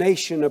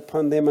indignation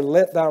upon them, and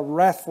let thy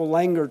wrathful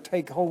anger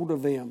take hold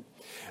of them.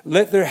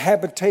 Let their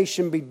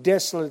habitation be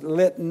desolate, and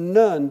let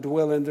none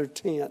dwell in their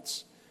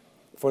tents.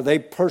 For they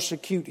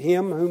persecute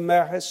him whom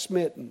thou hast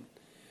smitten,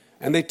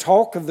 and they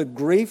talk of the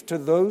grief to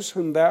those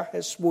whom thou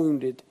hast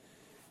wounded.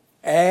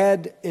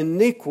 Add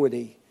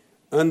iniquity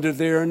under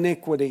their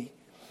iniquity,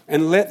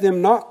 and let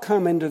them not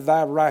come into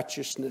thy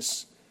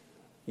righteousness.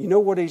 You know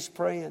what he's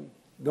praying?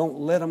 Don't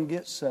let them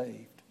get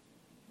saved.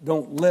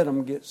 Don't let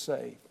them get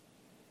saved.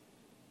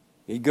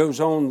 He goes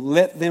on,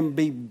 let them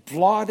be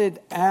blotted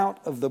out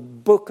of the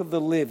book of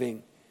the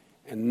living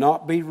and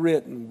not be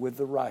written with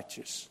the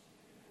righteous.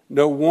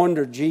 No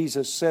wonder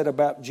Jesus said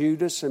about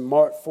Judas in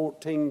Mark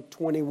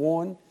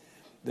 14:21,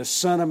 the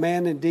Son of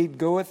Man indeed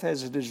goeth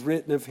as it is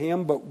written of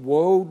him, but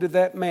woe to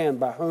that man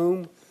by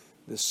whom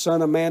the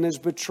Son of Man is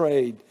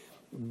betrayed.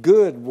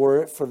 Good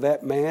were it for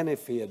that man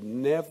if he had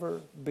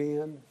never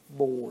been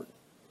born.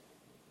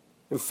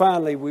 And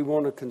finally, we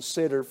want to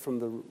consider from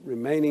the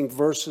remaining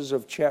verses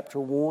of chapter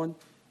 1,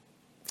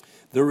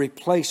 the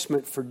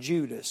replacement for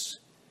Judas.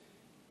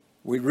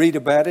 We read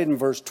about it in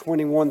verse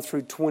 21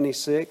 through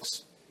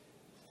 26.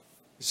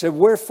 He said,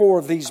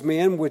 wherefore these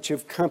men which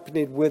have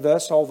companied with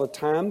us all the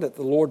time that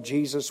the Lord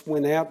Jesus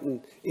went out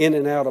and in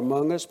and out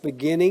among us,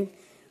 beginning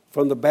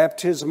from the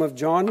baptism of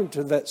John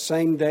unto that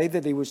same day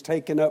that he was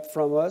taken up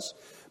from us,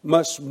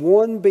 must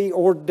one be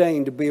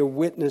ordained to be a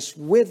witness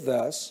with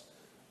us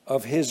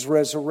of his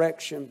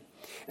resurrection.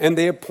 And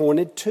they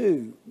appointed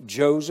two,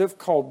 Joseph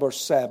called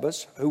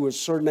Barsabbas, who was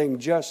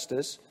surnamed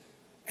Justus,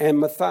 and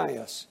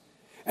Matthias.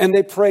 And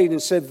they prayed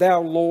and said,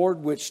 thou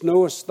Lord, which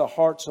knowest the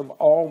hearts of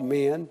all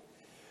men,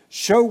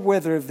 show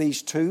whether of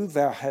these two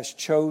thou hast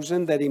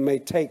chosen, that he may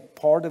take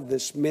part of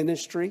this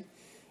ministry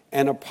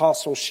and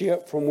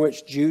apostleship from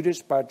which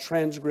Judas by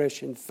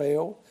transgression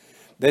fell,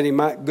 that he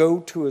might go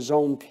to his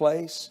own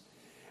place.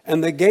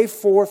 And they gave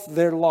forth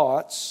their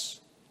lots,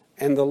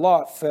 and the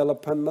lot fell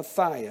upon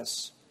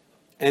Matthias,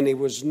 and he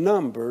was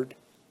numbered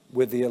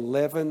with the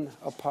 11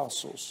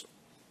 apostles.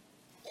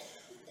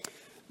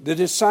 The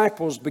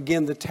disciples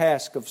begin the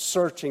task of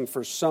searching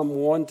for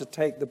someone to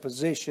take the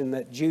position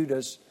that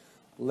Judas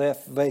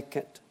left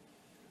vacant.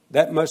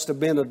 That must have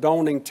been a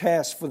daunting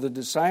task for the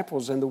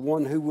disciples and the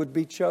one who would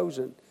be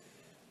chosen.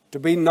 To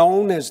be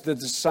known as the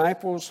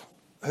disciples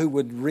who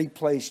would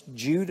replace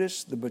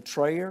Judas, the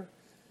betrayer,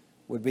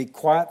 would be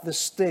quite the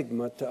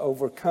stigma to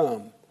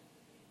overcome.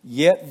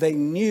 Yet they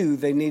knew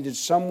they needed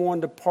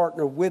someone to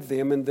partner with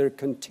them in their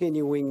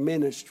continuing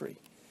ministry.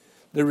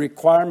 The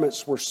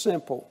requirements were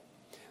simple.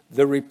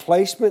 The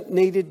replacement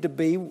needed to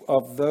be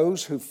of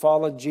those who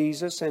followed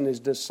Jesus and his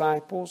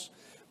disciples,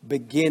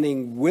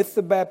 beginning with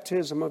the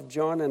baptism of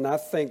John, and I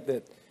think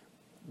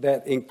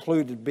that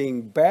included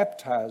being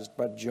baptized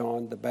by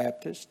John the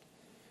Baptist,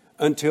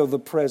 until the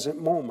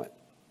present moment.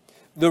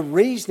 The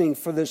reasoning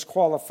for this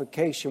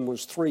qualification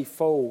was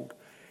threefold.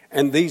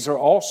 And these are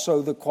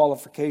also the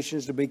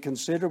qualifications to be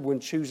considered when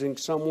choosing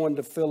someone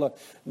to fill a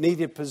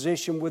needed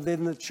position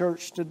within the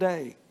church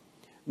today.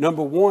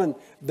 Number one,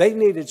 they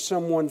needed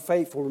someone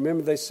faithful.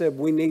 Remember, they said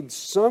we need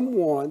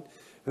someone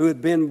who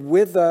had been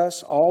with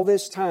us all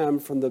this time,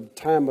 from the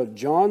time of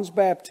John's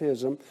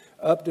baptism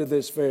up to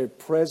this very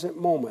present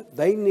moment.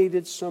 They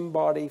needed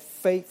somebody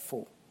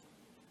faithful.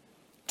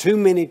 Too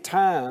many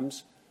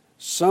times,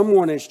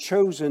 someone is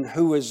chosen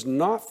who is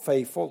not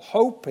faithful,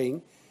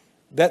 hoping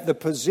that the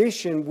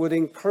position would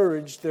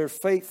encourage their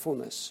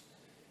faithfulness.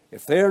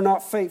 If they are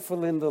not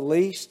faithful in the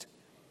least,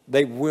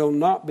 they will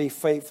not be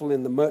faithful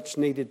in the much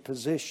needed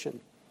position.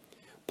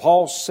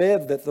 Paul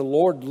said that the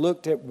Lord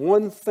looked at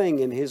one thing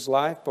in his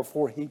life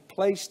before he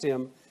placed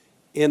him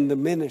in the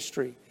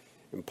ministry.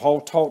 And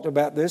Paul talked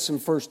about this in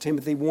 1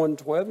 Timothy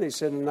 1:12. And he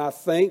said, and I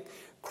thank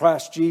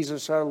Christ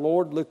Jesus our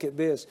Lord, look at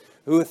this,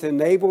 who hath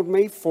enabled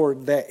me, for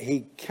that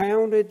he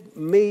counted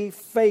me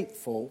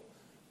faithful,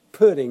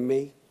 putting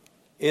me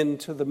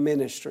into the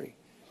ministry.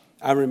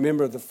 I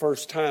remember the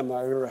first time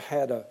I ever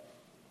had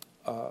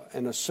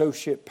an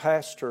associate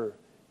pastor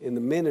in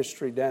the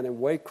ministry down in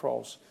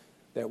Waycross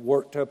that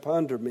worked up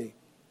under me.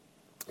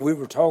 We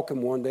were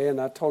talking one day, and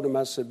I told him,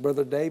 I said,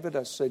 Brother David,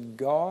 I said,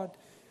 God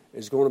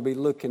is going to be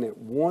looking at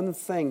one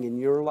thing in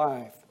your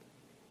life.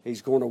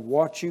 He's going to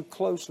watch you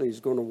closely. He's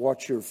going to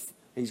watch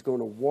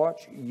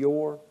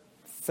your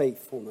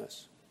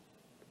faithfulness.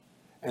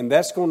 And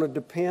that's going to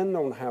depend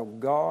on how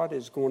God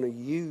is going to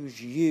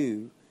use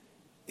you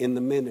in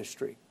the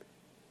ministry.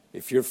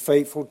 If you're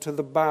faithful to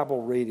the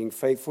Bible reading,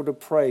 faithful to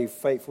pray,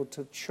 faithful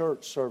to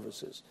church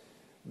services,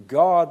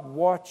 God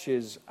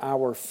watches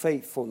our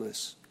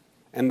faithfulness.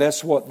 And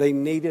that's what they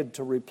needed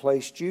to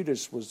replace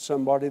Judas, was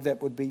somebody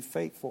that would be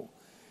faithful.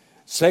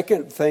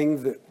 Second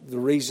thing, the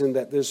reason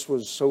that this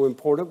was so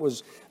important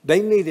was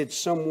they needed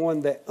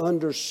someone that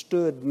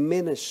understood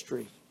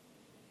ministry.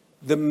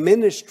 The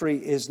ministry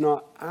is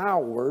not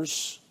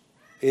ours,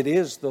 it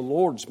is the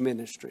Lord's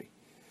ministry.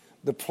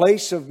 The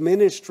place of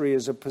ministry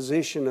is a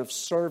position of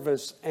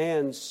service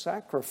and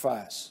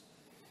sacrifice.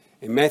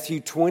 In Matthew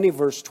 20,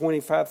 verse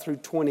 25 through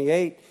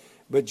 28,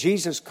 but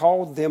Jesus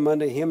called them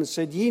unto him and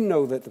said, Ye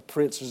know that the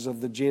princes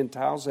of the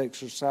Gentiles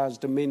exercise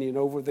dominion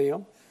over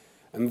them,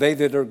 and they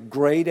that are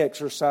great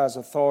exercise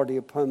authority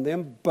upon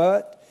them.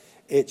 But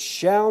it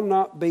shall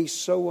not be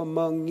so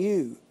among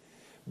you.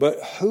 But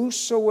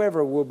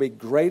whosoever will be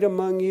great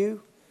among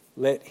you,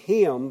 let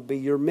him be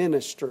your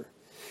minister.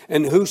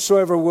 And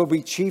whosoever will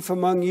be chief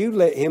among you,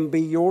 let him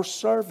be your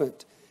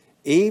servant.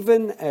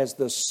 Even as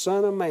the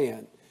Son of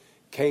Man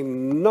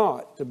came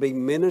not to be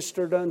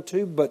ministered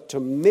unto, but to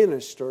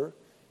minister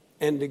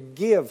and to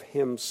give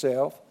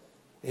himself,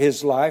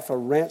 his life, a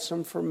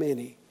ransom for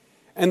many.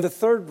 And the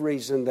third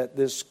reason that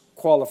this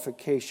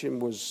qualification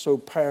was so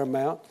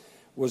paramount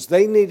was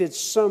they needed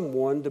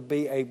someone to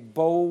be a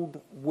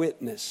bold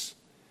witness.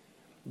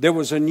 There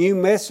was a new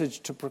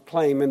message to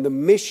proclaim, and the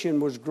mission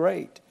was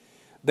great.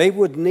 They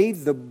would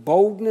need the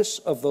boldness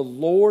of the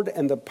Lord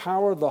and the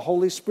power of the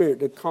Holy Spirit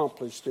to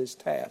accomplish this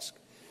task.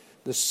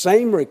 The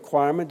same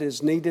requirement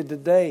is needed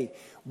today.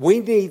 We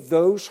need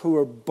those who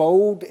are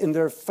bold in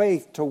their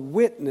faith to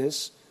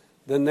witness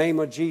the name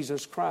of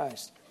Jesus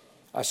Christ.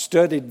 I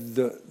studied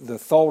the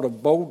thought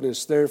of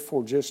boldness there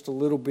for just a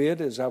little bit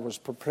as I was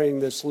preparing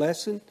this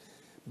lesson.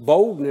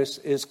 Boldness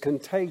is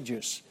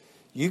contagious.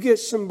 You get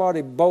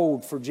somebody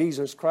bold for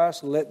Jesus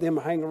Christ and let them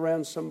hang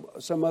around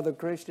some other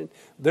Christian,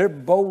 their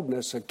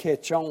boldness will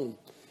catch on.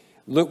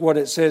 Look what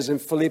it says in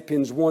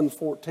Philippians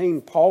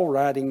 1:14, Paul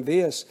writing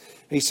this.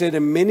 He said,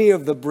 and many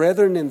of the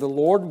brethren in the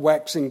Lord,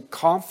 waxing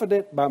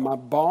confident by my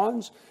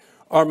bonds,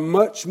 are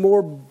much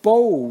more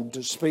bold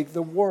to speak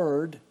the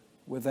word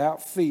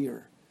without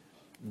fear.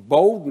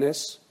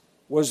 Boldness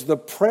was the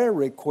prayer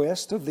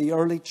request of the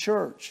early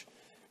church.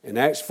 In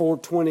Acts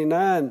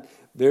 4:29,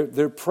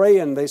 they're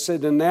praying. They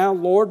said, and now,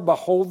 Lord,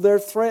 behold their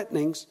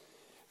threatenings,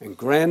 and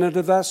grant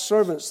unto thy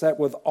servants that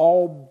with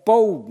all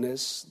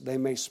boldness they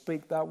may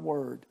speak thy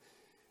word.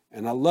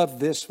 And I love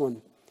this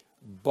one.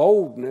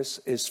 Boldness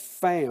is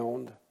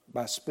found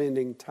by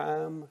spending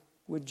time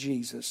with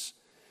Jesus.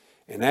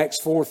 In Acts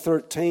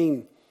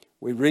 4:13,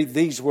 we read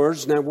these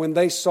words. Now, when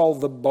they saw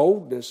the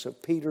boldness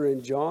of Peter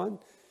and John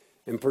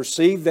and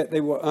perceived that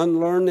they were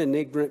unlearned and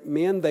ignorant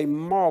men, they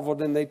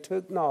marveled and they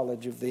took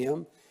knowledge of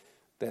them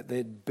that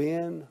they'd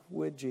been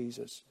with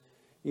Jesus.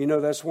 You know,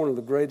 that's one of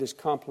the greatest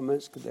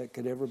compliments that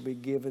could ever be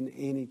given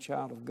any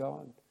child of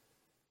God.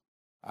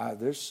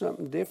 There's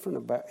something different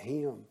about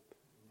him.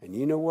 And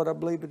you know what I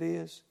believe it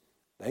is?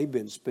 They've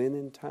been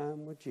spending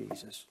time with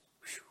Jesus.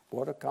 Whew,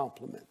 what a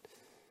compliment.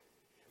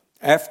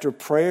 After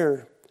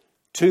prayer,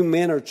 two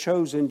men are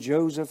chosen,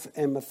 Joseph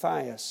and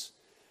Matthias.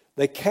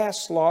 They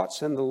cast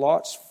lots, and the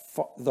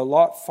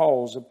lot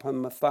falls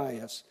upon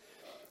Matthias.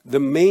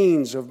 The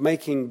means of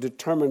making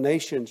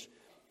determinations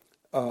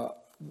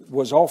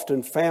was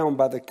often found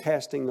by the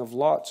casting of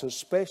lots,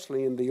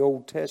 especially in the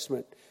Old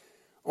Testament.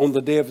 On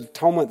the Day of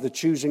Atonement, the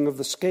choosing of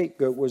the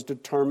scapegoat was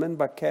determined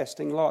by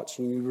casting lots.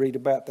 And you read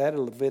about that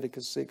in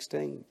Leviticus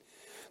 16.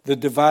 The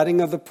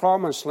dividing of the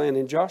promised land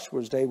in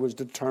Joshua's day was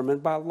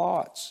determined by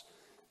lots.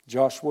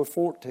 Joshua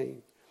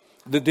 14.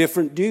 The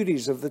different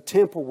duties of the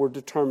temple were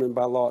determined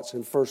by lots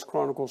in 1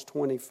 Chronicles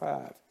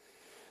 25.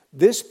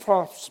 This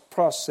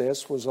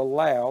process was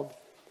allowed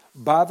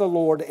by the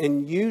Lord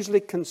and usually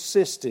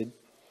consisted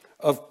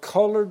of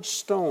colored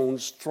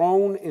stones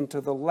thrown into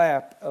the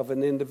lap of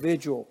an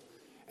individual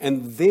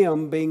and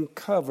them being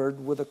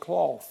covered with a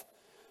cloth.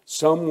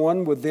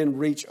 Someone would then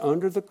reach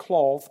under the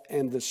cloth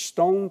and the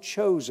stone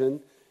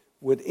chosen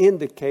would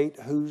indicate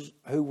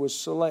who was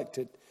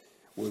selected.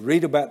 We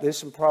read about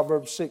this in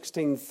Proverbs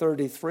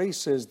 16:33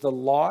 says, the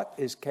lot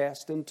is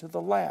cast into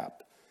the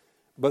lap,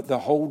 but the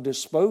whole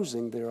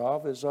disposing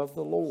thereof is of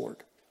the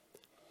Lord.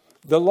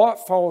 The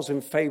lot falls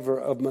in favor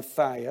of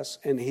Matthias,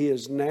 and he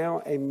is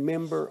now a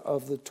member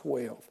of the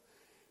 12.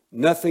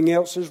 Nothing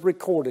else is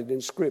recorded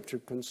in Scripture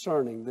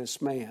concerning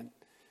this man.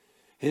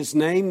 His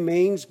name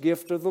means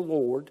gift of the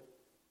Lord,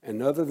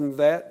 and other than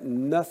that,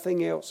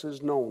 nothing else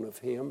is known of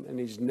him, and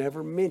he's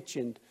never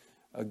mentioned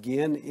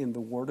again in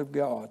the Word of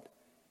God.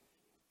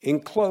 In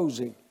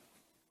closing,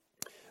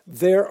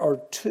 there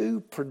are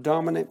two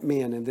predominant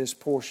men in this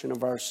portion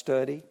of our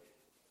study,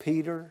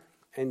 Peter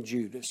and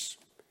Judas.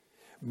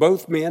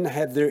 Both men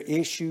had their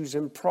issues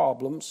and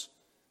problems.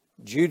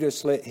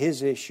 Judas let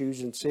his issues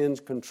and sins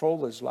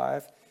control his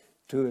life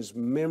to his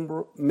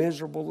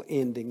miserable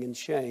ending and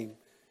shame.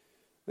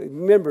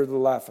 Remember the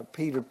life of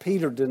Peter.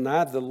 Peter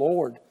denied the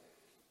Lord,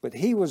 but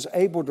he was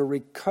able to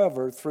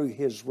recover through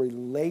his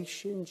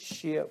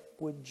relationship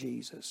with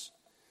Jesus.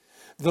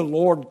 The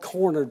Lord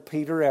cornered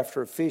Peter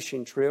after a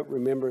fishing trip,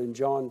 remember in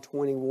John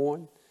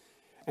 21,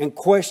 and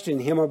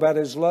questioned him about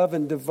his love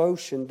and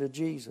devotion to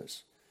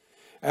Jesus.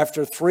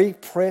 After 3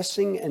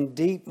 pressing and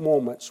deep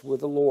moments with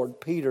the Lord,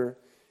 Peter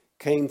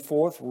came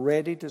forth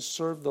ready to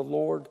serve the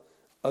Lord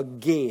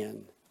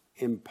again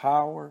in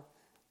power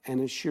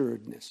and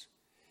assuredness.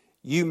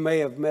 You may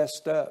have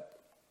messed up,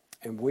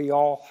 and we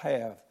all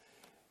have.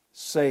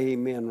 Say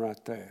amen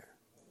right there.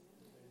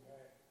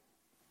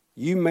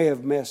 You may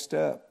have messed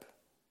up,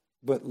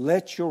 but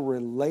let your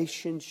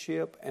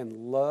relationship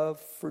and love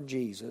for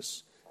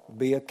Jesus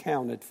be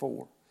accounted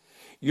for.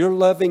 Your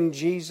loving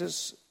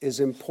Jesus is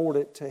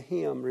important to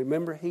him.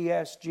 Remember, he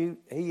asked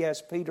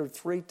Peter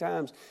 3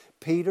 times,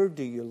 Peter,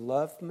 do you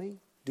love me?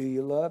 Do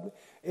you love me?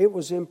 It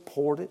was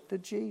important to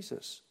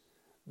Jesus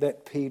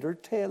that Peter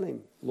tell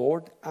him,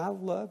 Lord, I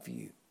love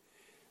you.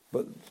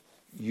 But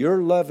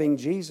your loving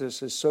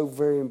Jesus is so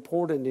very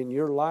important in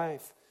your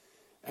life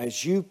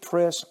as you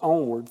press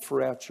onward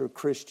throughout your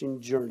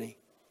Christian journey.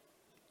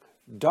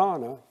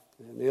 Donna,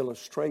 an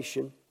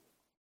illustration,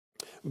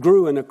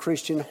 grew in a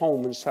Christian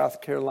home in South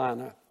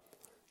Carolina.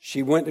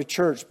 She went to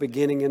church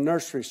beginning in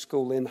nursery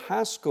school. In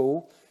high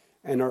school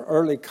and her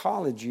early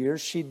college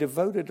years, she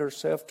devoted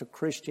herself to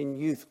Christian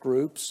youth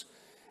groups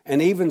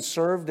and even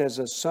served as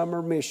a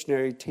summer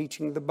missionary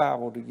teaching the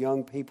Bible to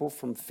young people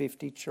from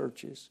 50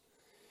 churches.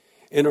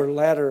 In her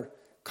latter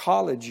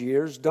college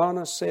years,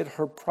 Donna said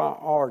her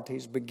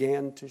priorities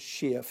began to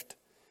shift.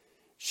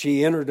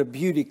 She entered a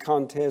beauty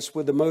contest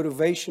with the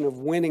motivation of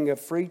winning a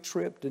free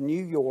trip to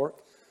New York,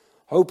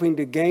 hoping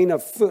to gain a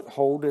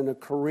foothold in a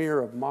career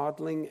of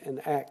modeling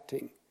and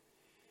acting.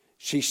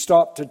 She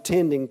stopped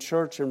attending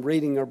church and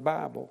reading her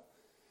Bible.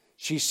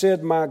 She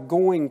said, my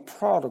going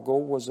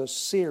prodigal was a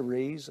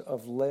series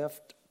of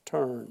left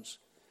turns.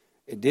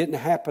 It didn't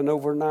happen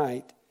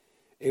overnight.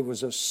 It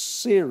was a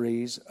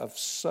series of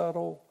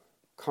subtle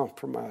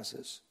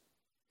compromises.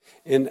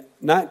 In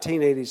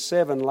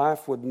 1987,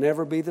 life would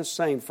never be the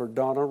same for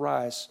Donna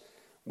Rice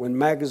when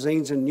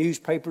magazines and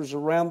newspapers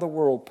around the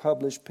world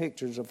published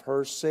pictures of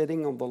her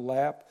sitting on the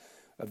lap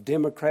of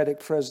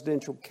Democratic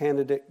presidential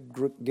candidate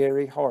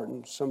Gary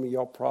Hart. Some of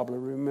y'all probably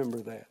remember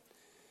that.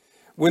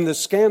 When the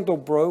scandal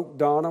broke,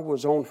 Donna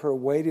was on her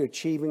way to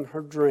achieving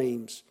her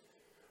dreams.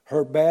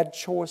 Her bad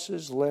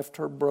choices left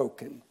her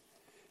broken.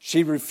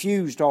 She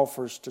refused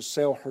offers to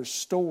sell her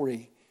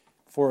story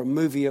for a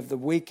movie of the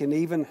week and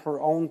even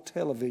her own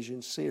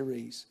television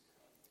series.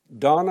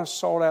 Donna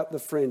sought out the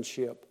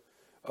friendship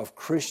of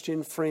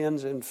Christian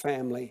friends and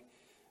family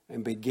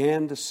and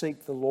began to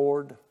seek the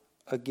Lord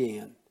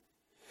again.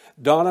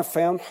 Donna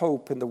found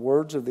hope in the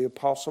words of the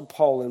Apostle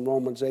Paul in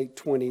Romans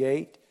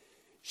 8:28.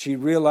 She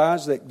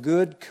realized that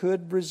good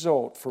could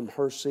result from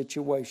her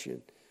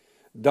situation.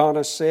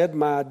 Donna said,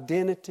 my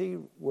identity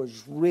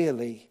was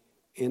really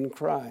in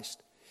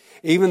Christ.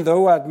 Even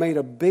though I'd made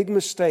a big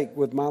mistake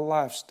with my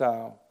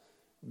lifestyle,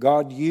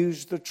 God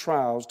used the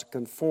trials to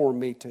conform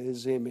me to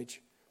His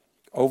image.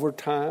 Over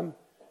time,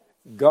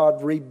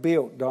 God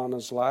rebuilt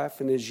Donna's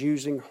life and is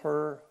using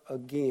her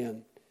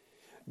again.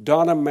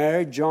 Donna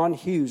married John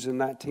Hughes in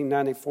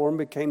 1994 and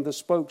became the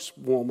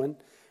spokeswoman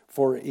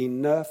for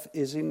Enough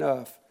is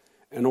Enough,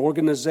 an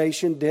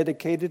organization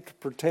dedicated to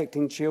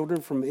protecting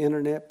children from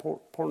internet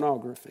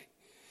pornography.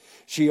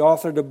 She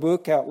authored a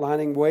book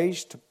outlining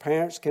ways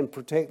parents can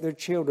protect their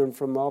children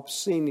from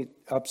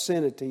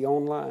obscenity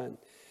online.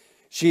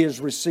 She has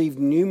received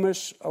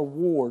numerous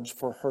awards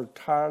for her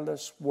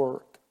tireless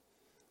work.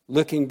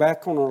 Looking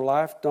back on her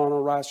life, Donna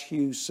Rice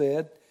Hughes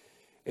said,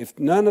 "If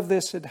none of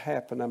this had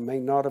happened, I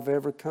may not have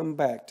ever come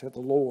back to the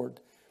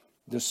Lord.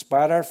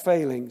 Despite our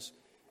failings,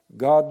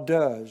 God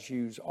does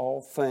use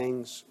all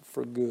things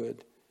for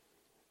good."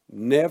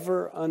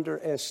 Never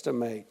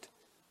underestimate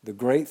the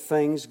great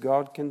things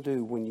God can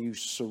do when you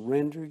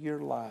surrender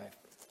your life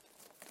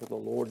to the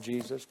Lord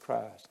Jesus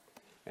Christ.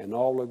 And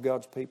all of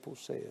God's people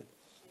said,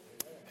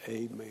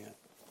 amen.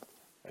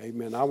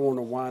 Amen. I want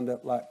to wind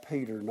up like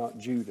Peter, not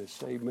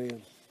Judas.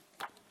 Amen.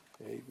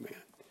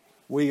 Amen.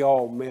 We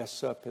all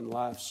mess up in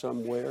life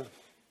somewhere.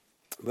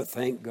 But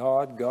thank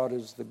God, God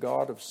is the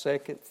God of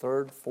second,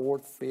 third,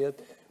 fourth,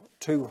 fifth,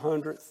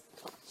 200th,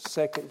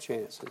 second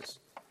chances.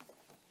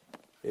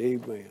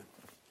 Amen.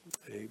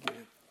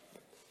 Amen.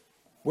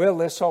 Well,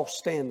 let's all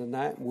stand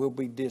tonight and we'll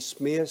be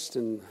dismissed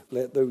and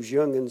let those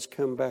young'uns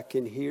come back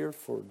in here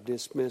for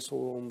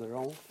dismissal on their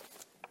own.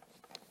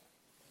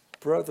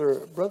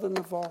 Brother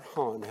Navar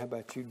Han, how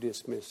about you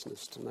dismissing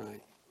us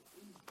tonight?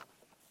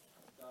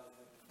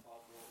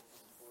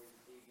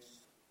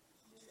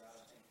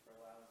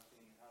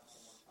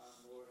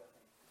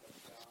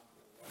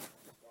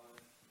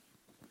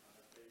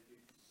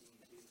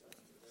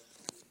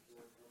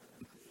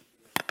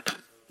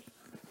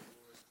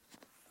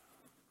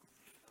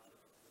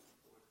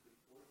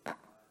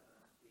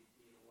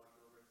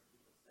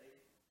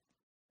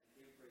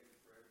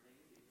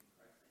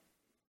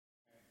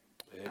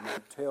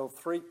 Amen. Tell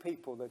 3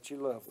 people that you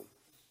love them.